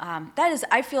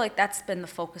I feel like that's been the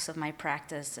focus of my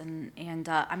practice, and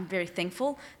I'm very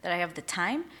thankful that I have the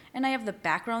time and I have the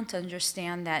background to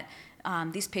understand that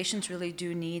these patients really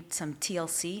do need some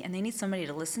TLC, and they need somebody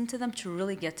to listen to them to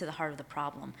really get to the heart of the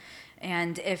problem.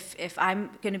 And if I'm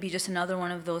going to be just another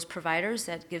one of those providers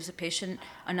that gives a patient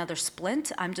another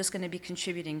splint, I'm just going to be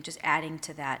contributing, just adding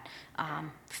to that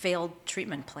failed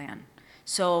treatment plan.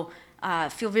 So I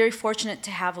feel very fortunate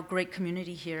to have a great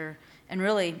community here. And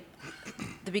really,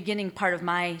 the beginning part of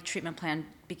my treatment plan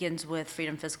begins with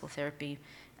Freedom Physical Therapy,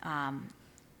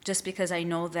 just because I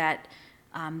know that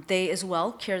they as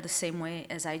well care the same way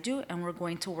as I do, and we're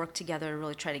going to work together to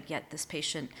really try to get this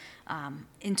patient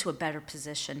into a better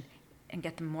position and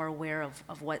get them more aware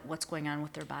of what's going on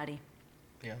with their body.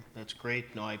 Yeah, that's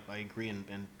great. No, I agree,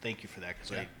 and thank you for that,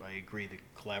 because I agree the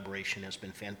collaboration has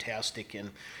been fantastic.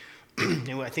 And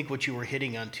I think what you were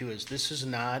hitting on too is this is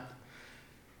not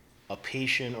a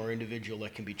patient or individual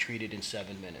that can be treated in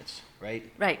 7 minutes, right?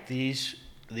 Right.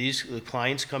 The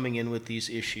clients coming in with these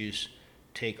issues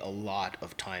take a lot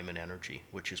of time and energy,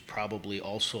 which is probably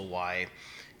also why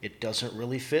it doesn't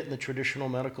really fit in the traditional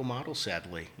medical model,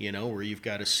 sadly, where you've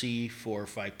got to see 4 or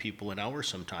 5 people an hour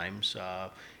sometimes.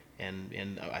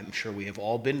 And I'm sure we have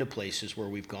all been to places where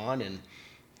we've gone, and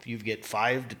if you get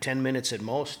 5 to 10 minutes at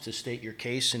most to state your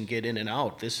case and get in and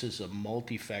out. This is a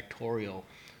multifactorial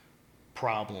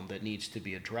problem that needs to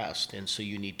be addressed. And so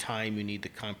you need time, you need the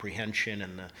comprehension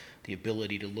and the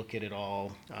ability to look at it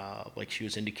all, like she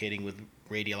was indicating, with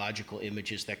radiological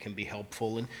images that can be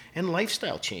helpful, and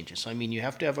lifestyle changes. I mean, you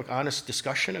have to have an honest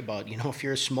discussion about, if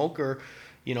you're a smoker,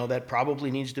 that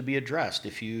probably needs to be addressed.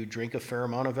 If you drink a fair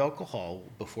amount of alcohol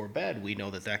before bed, we know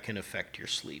that can affect your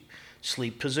sleep.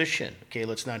 Sleep position. Okay,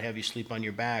 let's not have you sleep on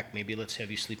your back. Maybe let's have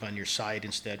you sleep on your side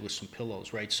instead with some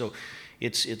pillows, right? So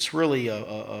it's really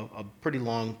a pretty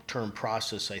long-term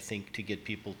process, I think, to get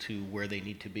people to where they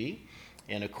need to be.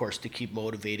 And of course, to keep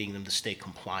motivating them to stay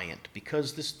compliant,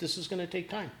 because this is going to take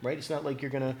time, right? It's not like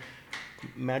you're going to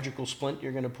magical splint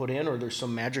you're going to put in, or there's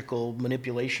some magical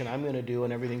manipulation I'm going to do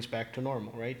and everything's back to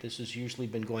normal, right? This has usually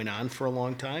been going on for a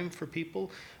long time for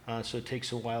people, so it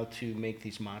takes a while to make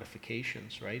these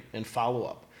modifications, right? And follow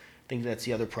up. I think that's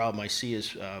the other problem I see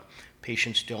is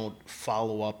patients don't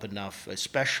follow up enough,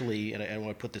 especially, and I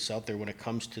want to put this out there, when it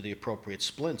comes to the appropriate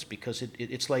splints, because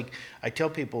it's like, I tell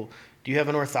people, do you have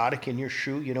an orthotic in your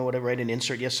shoe? Whatever, right? An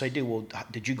insert? Yes, I do. Well,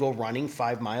 did you go running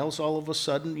 5 miles all of a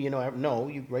sudden? No,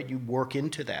 you work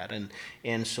into that.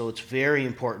 And so it's very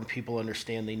important people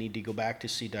understand they need to go back to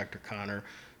see Dr. Connor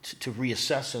to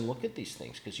reassess and look at these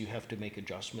things, because you have to make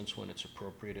adjustments when it's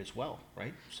appropriate as well,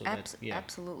 right? So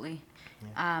Absolutely.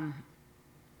 Yeah.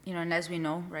 And as we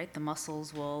know, right, the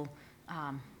muscles will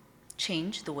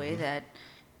change the way that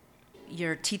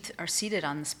your teeth are seated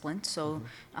on the splint. So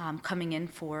coming in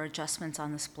for adjustments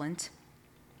on the splint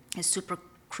is super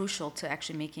crucial to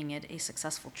actually making it a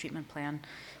successful treatment plan.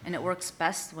 And it works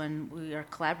best when we are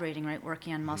collaborating, right,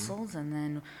 working on muscles, and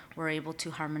then we're able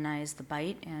to harmonize the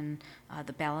bite and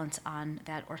the balance on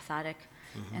that orthotic.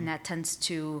 And that tends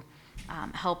to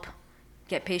help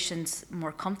get patients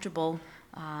more comfortable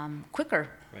quicker,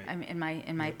 Right. I mean,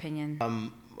 in my opinion.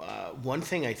 One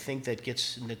thing I think that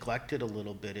gets neglected a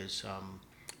little bit is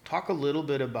talk a little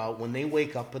bit about when they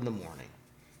wake up in the morning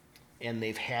and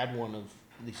they've had one of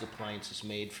these appliances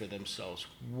made for themselves.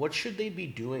 What should they be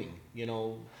doing? You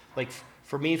know, like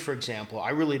for me, for example,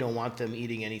 I really don't want them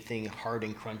eating anything hard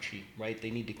and crunchy, right? They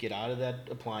need to get out of that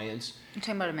appliance. You're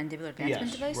talking about a mandibular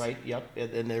advancement Yes, device? right, yep.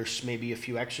 And there's maybe a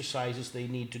few exercises they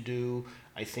need to do.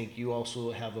 I think you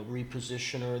also have a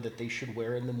repositioner that they should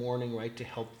wear in the morning, right, to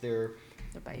help their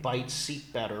The bite. bite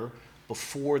seat better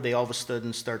before they all of a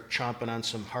sudden start chomping on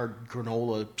some hard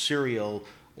granola cereal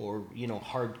or, you know,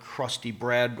 hard crusty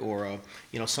bread or a,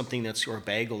 you know, something that's, or a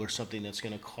bagel or something that's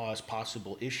going to cause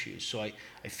possible issues. So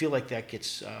I feel like that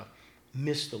gets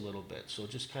missed a little bit. So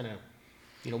just kind of,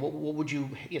 you know, what would you,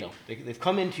 you know, they've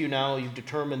come into you now, you've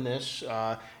determined this,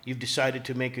 you've decided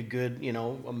to make a good, you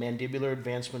know, a mandibular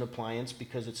advancement appliance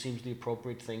because it seems the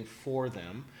appropriate thing for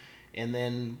them. And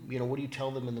then, you know, what do you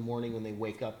tell them in the morning when they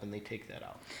wake up and they take that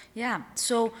out? Yeah.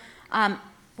 So,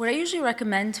 what I usually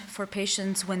recommend for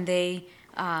patients when they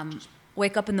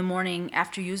wake up in the morning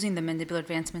after using the mandibular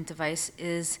advancement device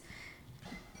is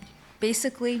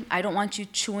basically, I don't want you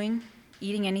chewing,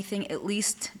 eating anything at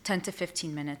least 10 to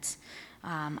 15 minutes.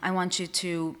 I want you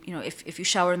to, you know, if you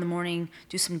shower in the morning,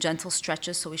 do some gentle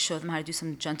stretches. So we show them how to do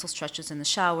some gentle stretches in the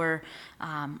shower,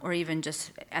 or even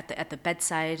just at the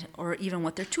bedside, or even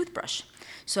with their toothbrush.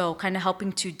 So kind of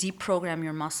helping to deprogram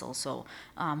your muscles. So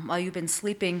while you've been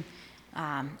sleeping,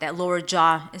 that lower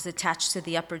jaw is attached to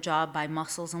the upper jaw by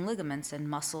muscles and ligaments, and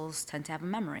muscles tend to have a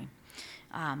memory.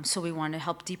 So we want to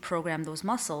help deprogram those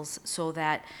muscles so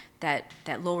that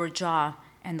lower jaw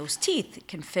and those teeth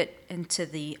can fit into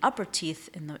the upper teeth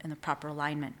in the proper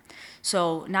alignment.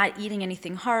 So not eating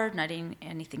anything hard, not eating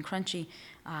anything crunchy.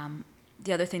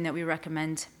 The other thing that we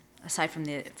recommend, aside from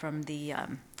the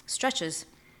stretches,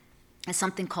 is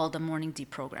something called a morning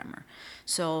deprogrammer.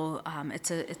 So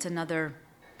it's another.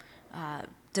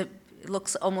 It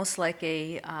looks almost like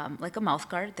a mouth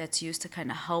guard that's used to kind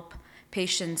of help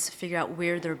patients figure out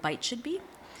where their bite should be,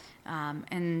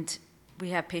 and we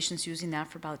have patients using that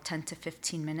for about 10 to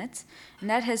 15 minutes. And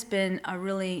that has been a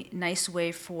really nice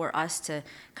way for us to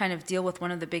kind of deal with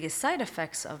one of the biggest side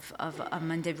effects of a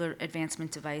mandibular advancement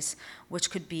device,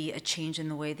 which could be a change in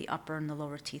the way the upper and the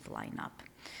lower teeth line up.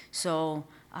 So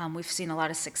we've seen a lot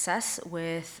of success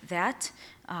with that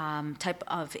type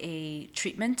of a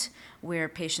treatment where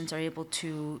patients are able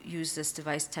to use this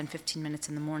device 10, 15 minutes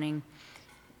in the morning,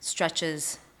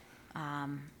 stretches,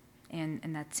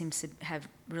 and that seems to have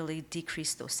really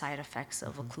decreased those side effects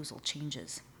of occlusal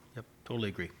changes. Yep, totally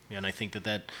agree. And I think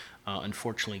that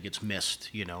unfortunately gets missed,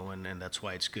 you know, and that's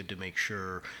why it's good to make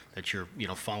sure that you're, you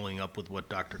know, following up with what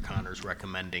Dr. Connor's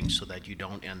recommending so that you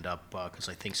don't end up, because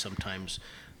I think sometimes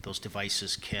those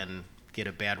devices can get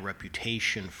a bad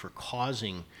reputation for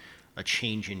causing a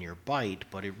change in your bite,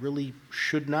 but it really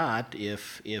should not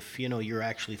if you know, you're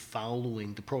actually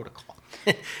following the protocol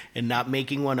and not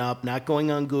making one up, not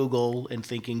going on Google and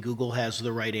thinking Google has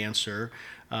the right answer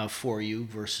for you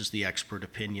versus the expert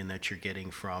opinion that you're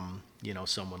getting from, you know,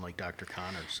 someone like Dr.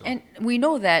 Connor. So. And we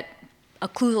know that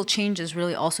occlusal changes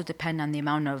really also depend on the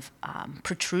amount of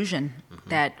protrusion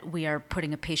that we are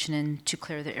putting a patient in to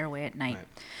clear the airway at night. Right.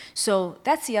 So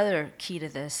that's the other key to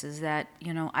this is that,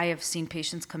 you know, I have seen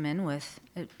patients come in with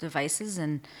devices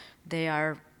and they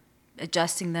are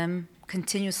adjusting them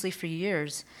continuously for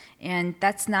years, and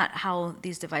that's not how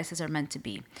these devices are meant to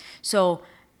be. So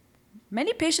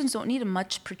many patients don't need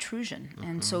much protrusion,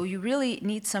 and so you really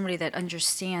need somebody that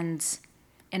understands.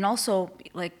 And also,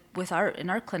 like in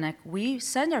our clinic, we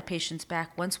send our patients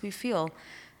back once we feel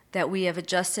that we have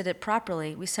adjusted it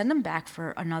properly. We send them back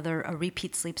for a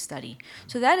repeat sleep study.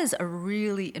 So that is a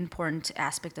really important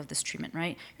aspect of this treatment,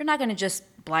 right? You're not going to just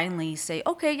blindly say,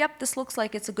 okay, yep, this looks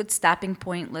like it's a good stopping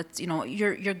point. Let's, you know,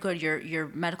 you're good. Your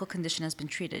medical condition has been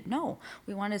treated. No,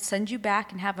 we want to send you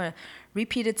back and have a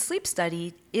repeated sleep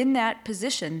study in that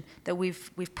position that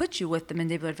we've put you with the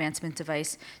mandibular advancement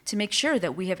device to make sure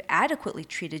that we have adequately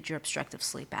treated your obstructive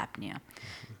sleep apnea.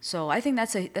 So I think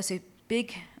that's a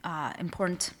big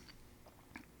important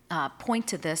point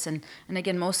to this, and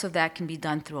again, most of that can be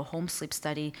done through a home sleep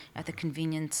study at the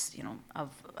convenience, you know, of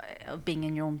being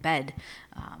in your own bed.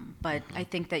 But I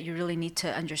think that you really need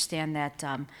to understand that,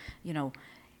 you know,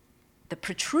 the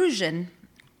protrusion,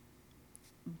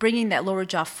 bringing that lower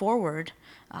jaw forward,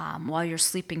 while you're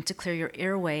sleeping to clear your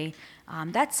airway,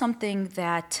 that's something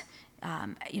that,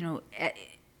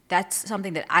 that's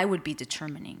something that I would be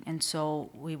determining. And so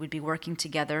we would be working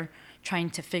together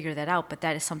trying to figure that out. But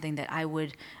that is something that I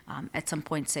would at some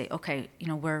point say, okay,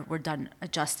 we're done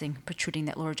adjusting, protruding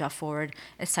that lower jaw forward.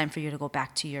 It's time for you to go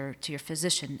back to your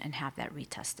physician and have that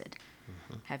retested.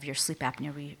 Have your sleep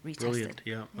apnea retested. Brilliant,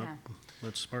 yeah.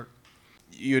 That's smart.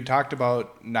 You had talked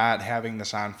about not having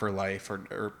this on for life,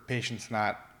 or patients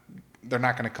they're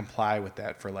not going to comply with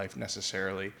that for life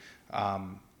necessarily.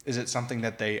 Is it something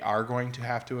that they are going to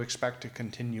have to expect to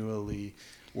continually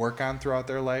work on throughout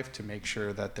their life to make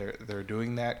sure that they're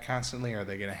doing that constantly? Are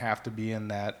they going to have to be on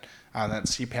that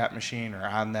CPAP machine or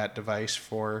on that device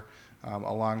for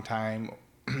a long time?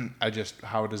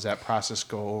 How does that process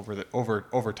go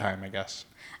over time, I guess?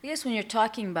 I guess when you're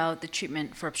talking about the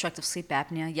treatment for obstructive sleep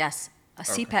apnea, yes, a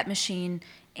CPAP machine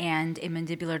and a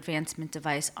mandibular advancement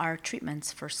device are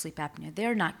treatments for sleep apnea. They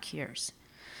are not cures.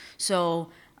 So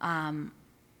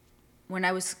when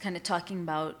I was kind of talking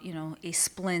about, a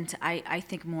splint, I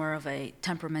think more of a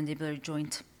temporomandibular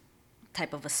joint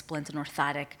type of a splint, an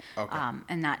orthotic,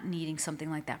 and not needing something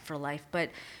like that for life. But,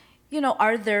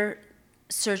 are there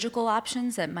surgical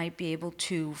options that might be able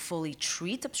to fully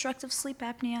treat obstructive sleep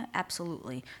apnea?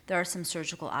 Absolutely. There are some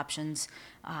surgical options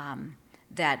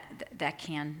that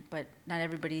can, but not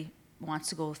everybody wants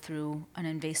to go through an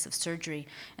invasive surgery.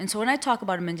 And so when I talk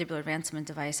about a mandibular advancement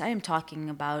device, I am talking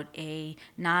about a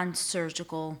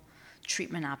non-surgical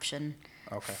treatment option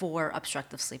for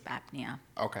obstructive sleep apnea.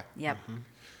 Okay. Yep.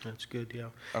 That's good, yeah.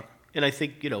 Okay. And I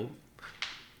think,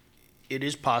 it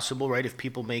is possible, right, if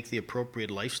people make the appropriate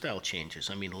lifestyle changes.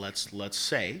 I mean, let's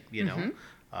say,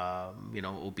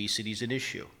 obesity is an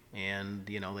issue, and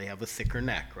they have a thicker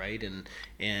neck, right,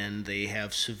 and they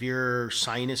have severe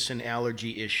sinus and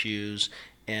allergy issues,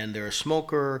 and they're a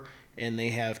smoker, and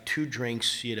they have 2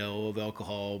 drinks, of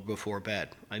alcohol before bed.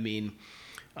 I mean,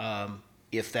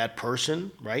 if that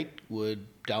person, right, would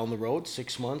down the road,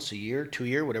 6 months, a year, 2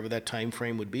 year, whatever that time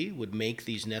frame would be, would make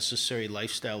these necessary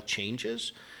lifestyle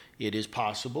changes, it is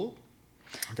possible.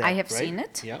 I have seen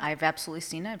it. Yeah. I've absolutely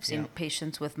seen it. I've seen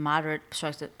patients with moderate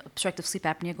obstructive sleep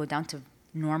apnea go down to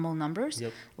normal numbers,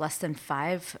 less than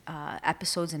 5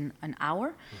 episodes in an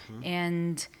hour.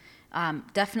 And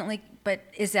definitely, but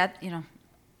is that,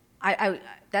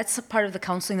 that's a part of the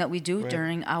counseling that we do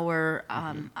during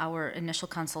our initial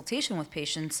consultation with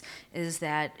patients, is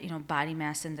that, body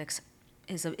mass index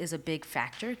is a big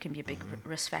factor. It can be a big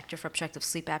risk factor for obstructive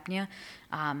sleep apnea.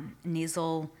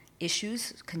 Nasal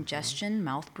issues, congestion,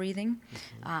 mouth breathing.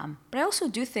 But I also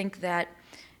do think that,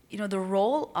 the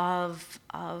role of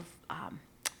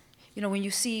when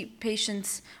you see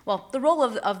patients, the role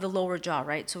of the lower jaw,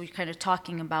 right? So we're kind of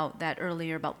talking about that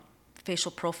earlier about facial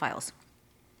profiles.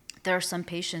 There are some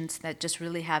patients that just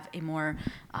really have a more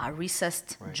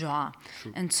recessed jaw.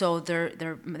 True. And so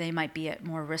they might be at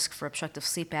more risk for obstructive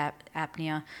sleep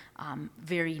apnea,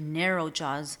 very narrow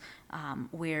jaws,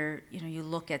 where you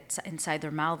look at inside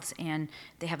their mouths and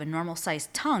they have a normal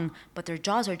sized tongue, but their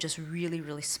jaws are just really,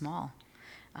 really small.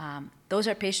 Those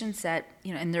are patients that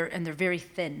and they're very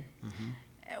thin.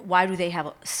 Why do they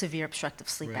have severe obstructive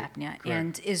sleep apnea? Correct.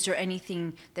 And is there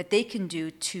anything that they can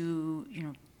do to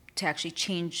to actually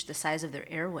change the size of their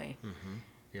airway?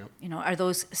 Yep. Are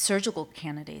those surgical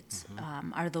candidates?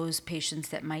 Are those patients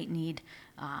that might need,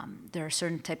 there are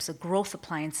certain types of growth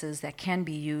appliances that can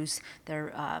be used,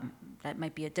 that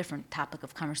might be a different topic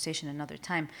of conversation another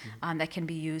time, that can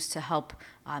be used to help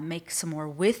make some more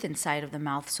width inside of the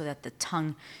mouth so that the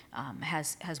tongue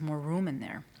has more room in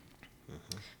there.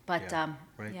 But,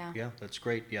 yeah, that's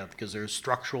great, because there's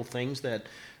structural things that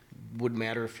would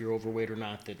matter if you're overweight or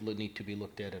not that need to be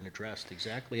looked at and addressed.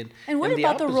 Exactly. And what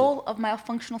about the role of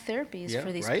myofunctional therapies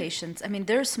for these patients? I mean,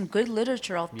 there's some good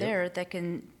literature out there that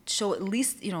can show at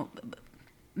least,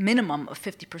 minimum of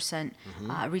 50%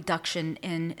 reduction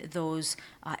in those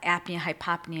apnea,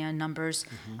 hypopnea numbers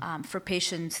for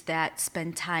patients that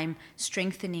spend time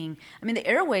strengthening. I mean, the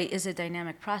airway is a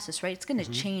dynamic process, right? It's going to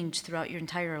change throughout your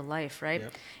entire life, right?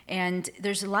 Yep. And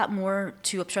there's a lot more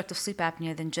to obstructive sleep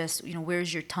apnea than just,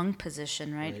 where's your tongue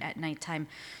position, right, at nighttime.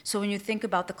 So when you think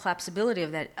about the collapsibility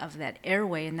of that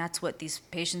airway, and that's what these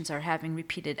patients are having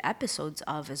repeated episodes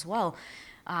of as well.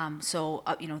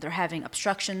 They're having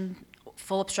obstruction,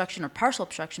 full obstruction or partial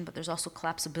obstruction, but there's also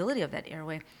collapsibility of that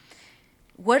airway.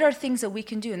 What are things that we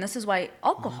can do? And this is why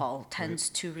alcohol tends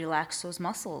to relax those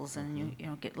muscles, and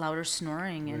you get louder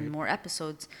snoring and more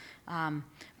episodes.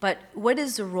 But what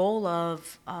is the role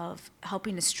of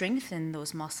helping to strengthen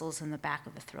those muscles in the back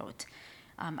of the throat?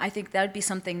 I think that would be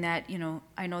something that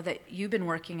I know that you've been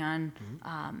working on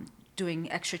doing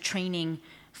extra training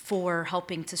for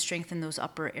helping to strengthen those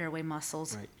upper airway muscles.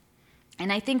 Right. And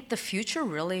I think the future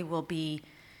really will be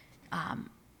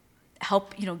help,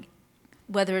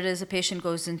 whether it is a patient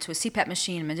goes into a CPAP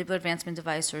machine, a mandibular advancement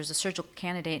device, or is a surgical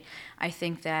candidate, I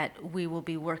think that we will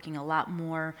be working a lot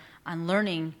more on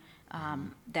learning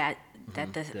that the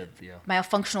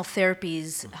myofunctional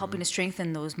therapies helping to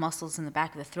strengthen those muscles in the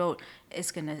back of the throat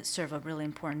is going to serve a really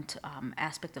important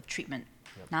aspect of treatment,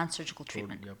 non-surgical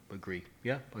treatment. Yep, agree.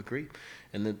 Yeah, agree.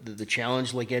 And the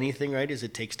challenge, like anything, right, is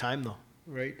it takes time though,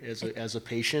 right? As a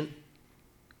patient,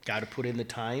 got to put in the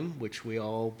time, which we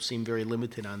all seem very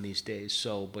limited on these days.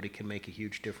 So, but it can make a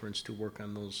huge difference to work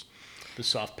on the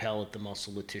soft palate, the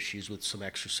muscle, the tissues with some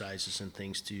exercises and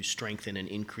things to strengthen and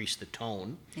increase the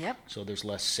tone. Yep. So there's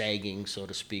less sagging, so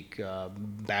to speak,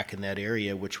 back in that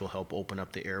area, which will help open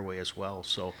up the airway as well.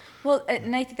 So, Well,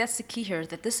 and I think that's the key here,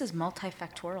 that this is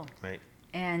multifactorial. right.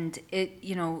 And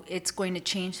it's going to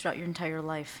change throughout your entire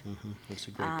life. That's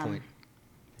a great point.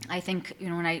 I think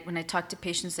when I talk to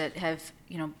patients that have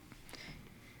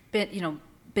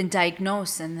been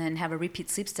diagnosed and then have a repeat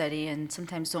sleep study and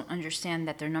sometimes don't understand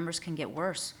that their numbers can get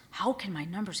worse. How can my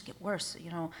numbers get worse?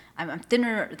 I'm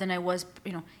thinner than I was.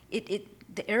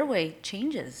 The airway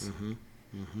changes.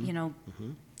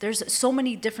 There's so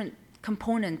many different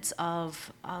components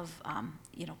of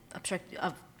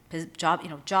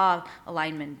jaw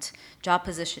alignment, jaw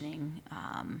positioning,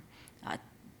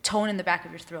 tone in the back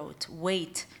of your throat,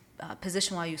 weight,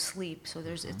 position while you sleep. So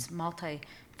it's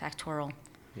multifactorial.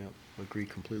 Yeah, agree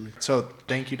completely. So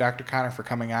thank you, Dr. Connor, for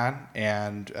coming on,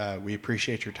 and we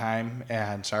appreciate your time.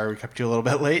 And sorry we kept you a little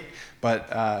bit late,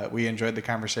 but we enjoyed the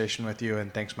conversation with you.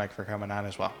 And thanks, Mike, for coming on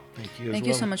as well. Thank you. Thank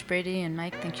you so much, Brady and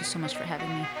Mike. Thank you so much for having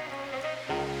me.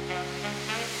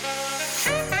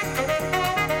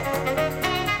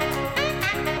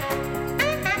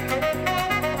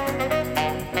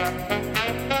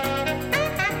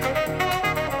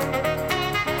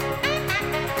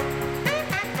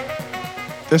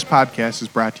 This podcast is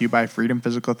brought to you by Freedom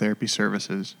Physical Therapy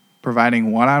Services,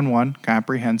 providing one-on-one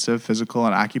comprehensive physical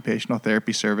and occupational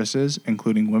therapy services,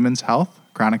 including women's health,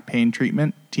 chronic pain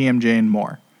treatment, TMJ, and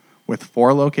more. With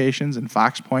 4 locations in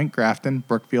Fox Point, Grafton,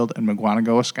 Brookfield, and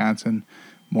Mukwonago, Wisconsin.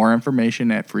 More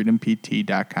information at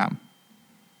freedompt.com.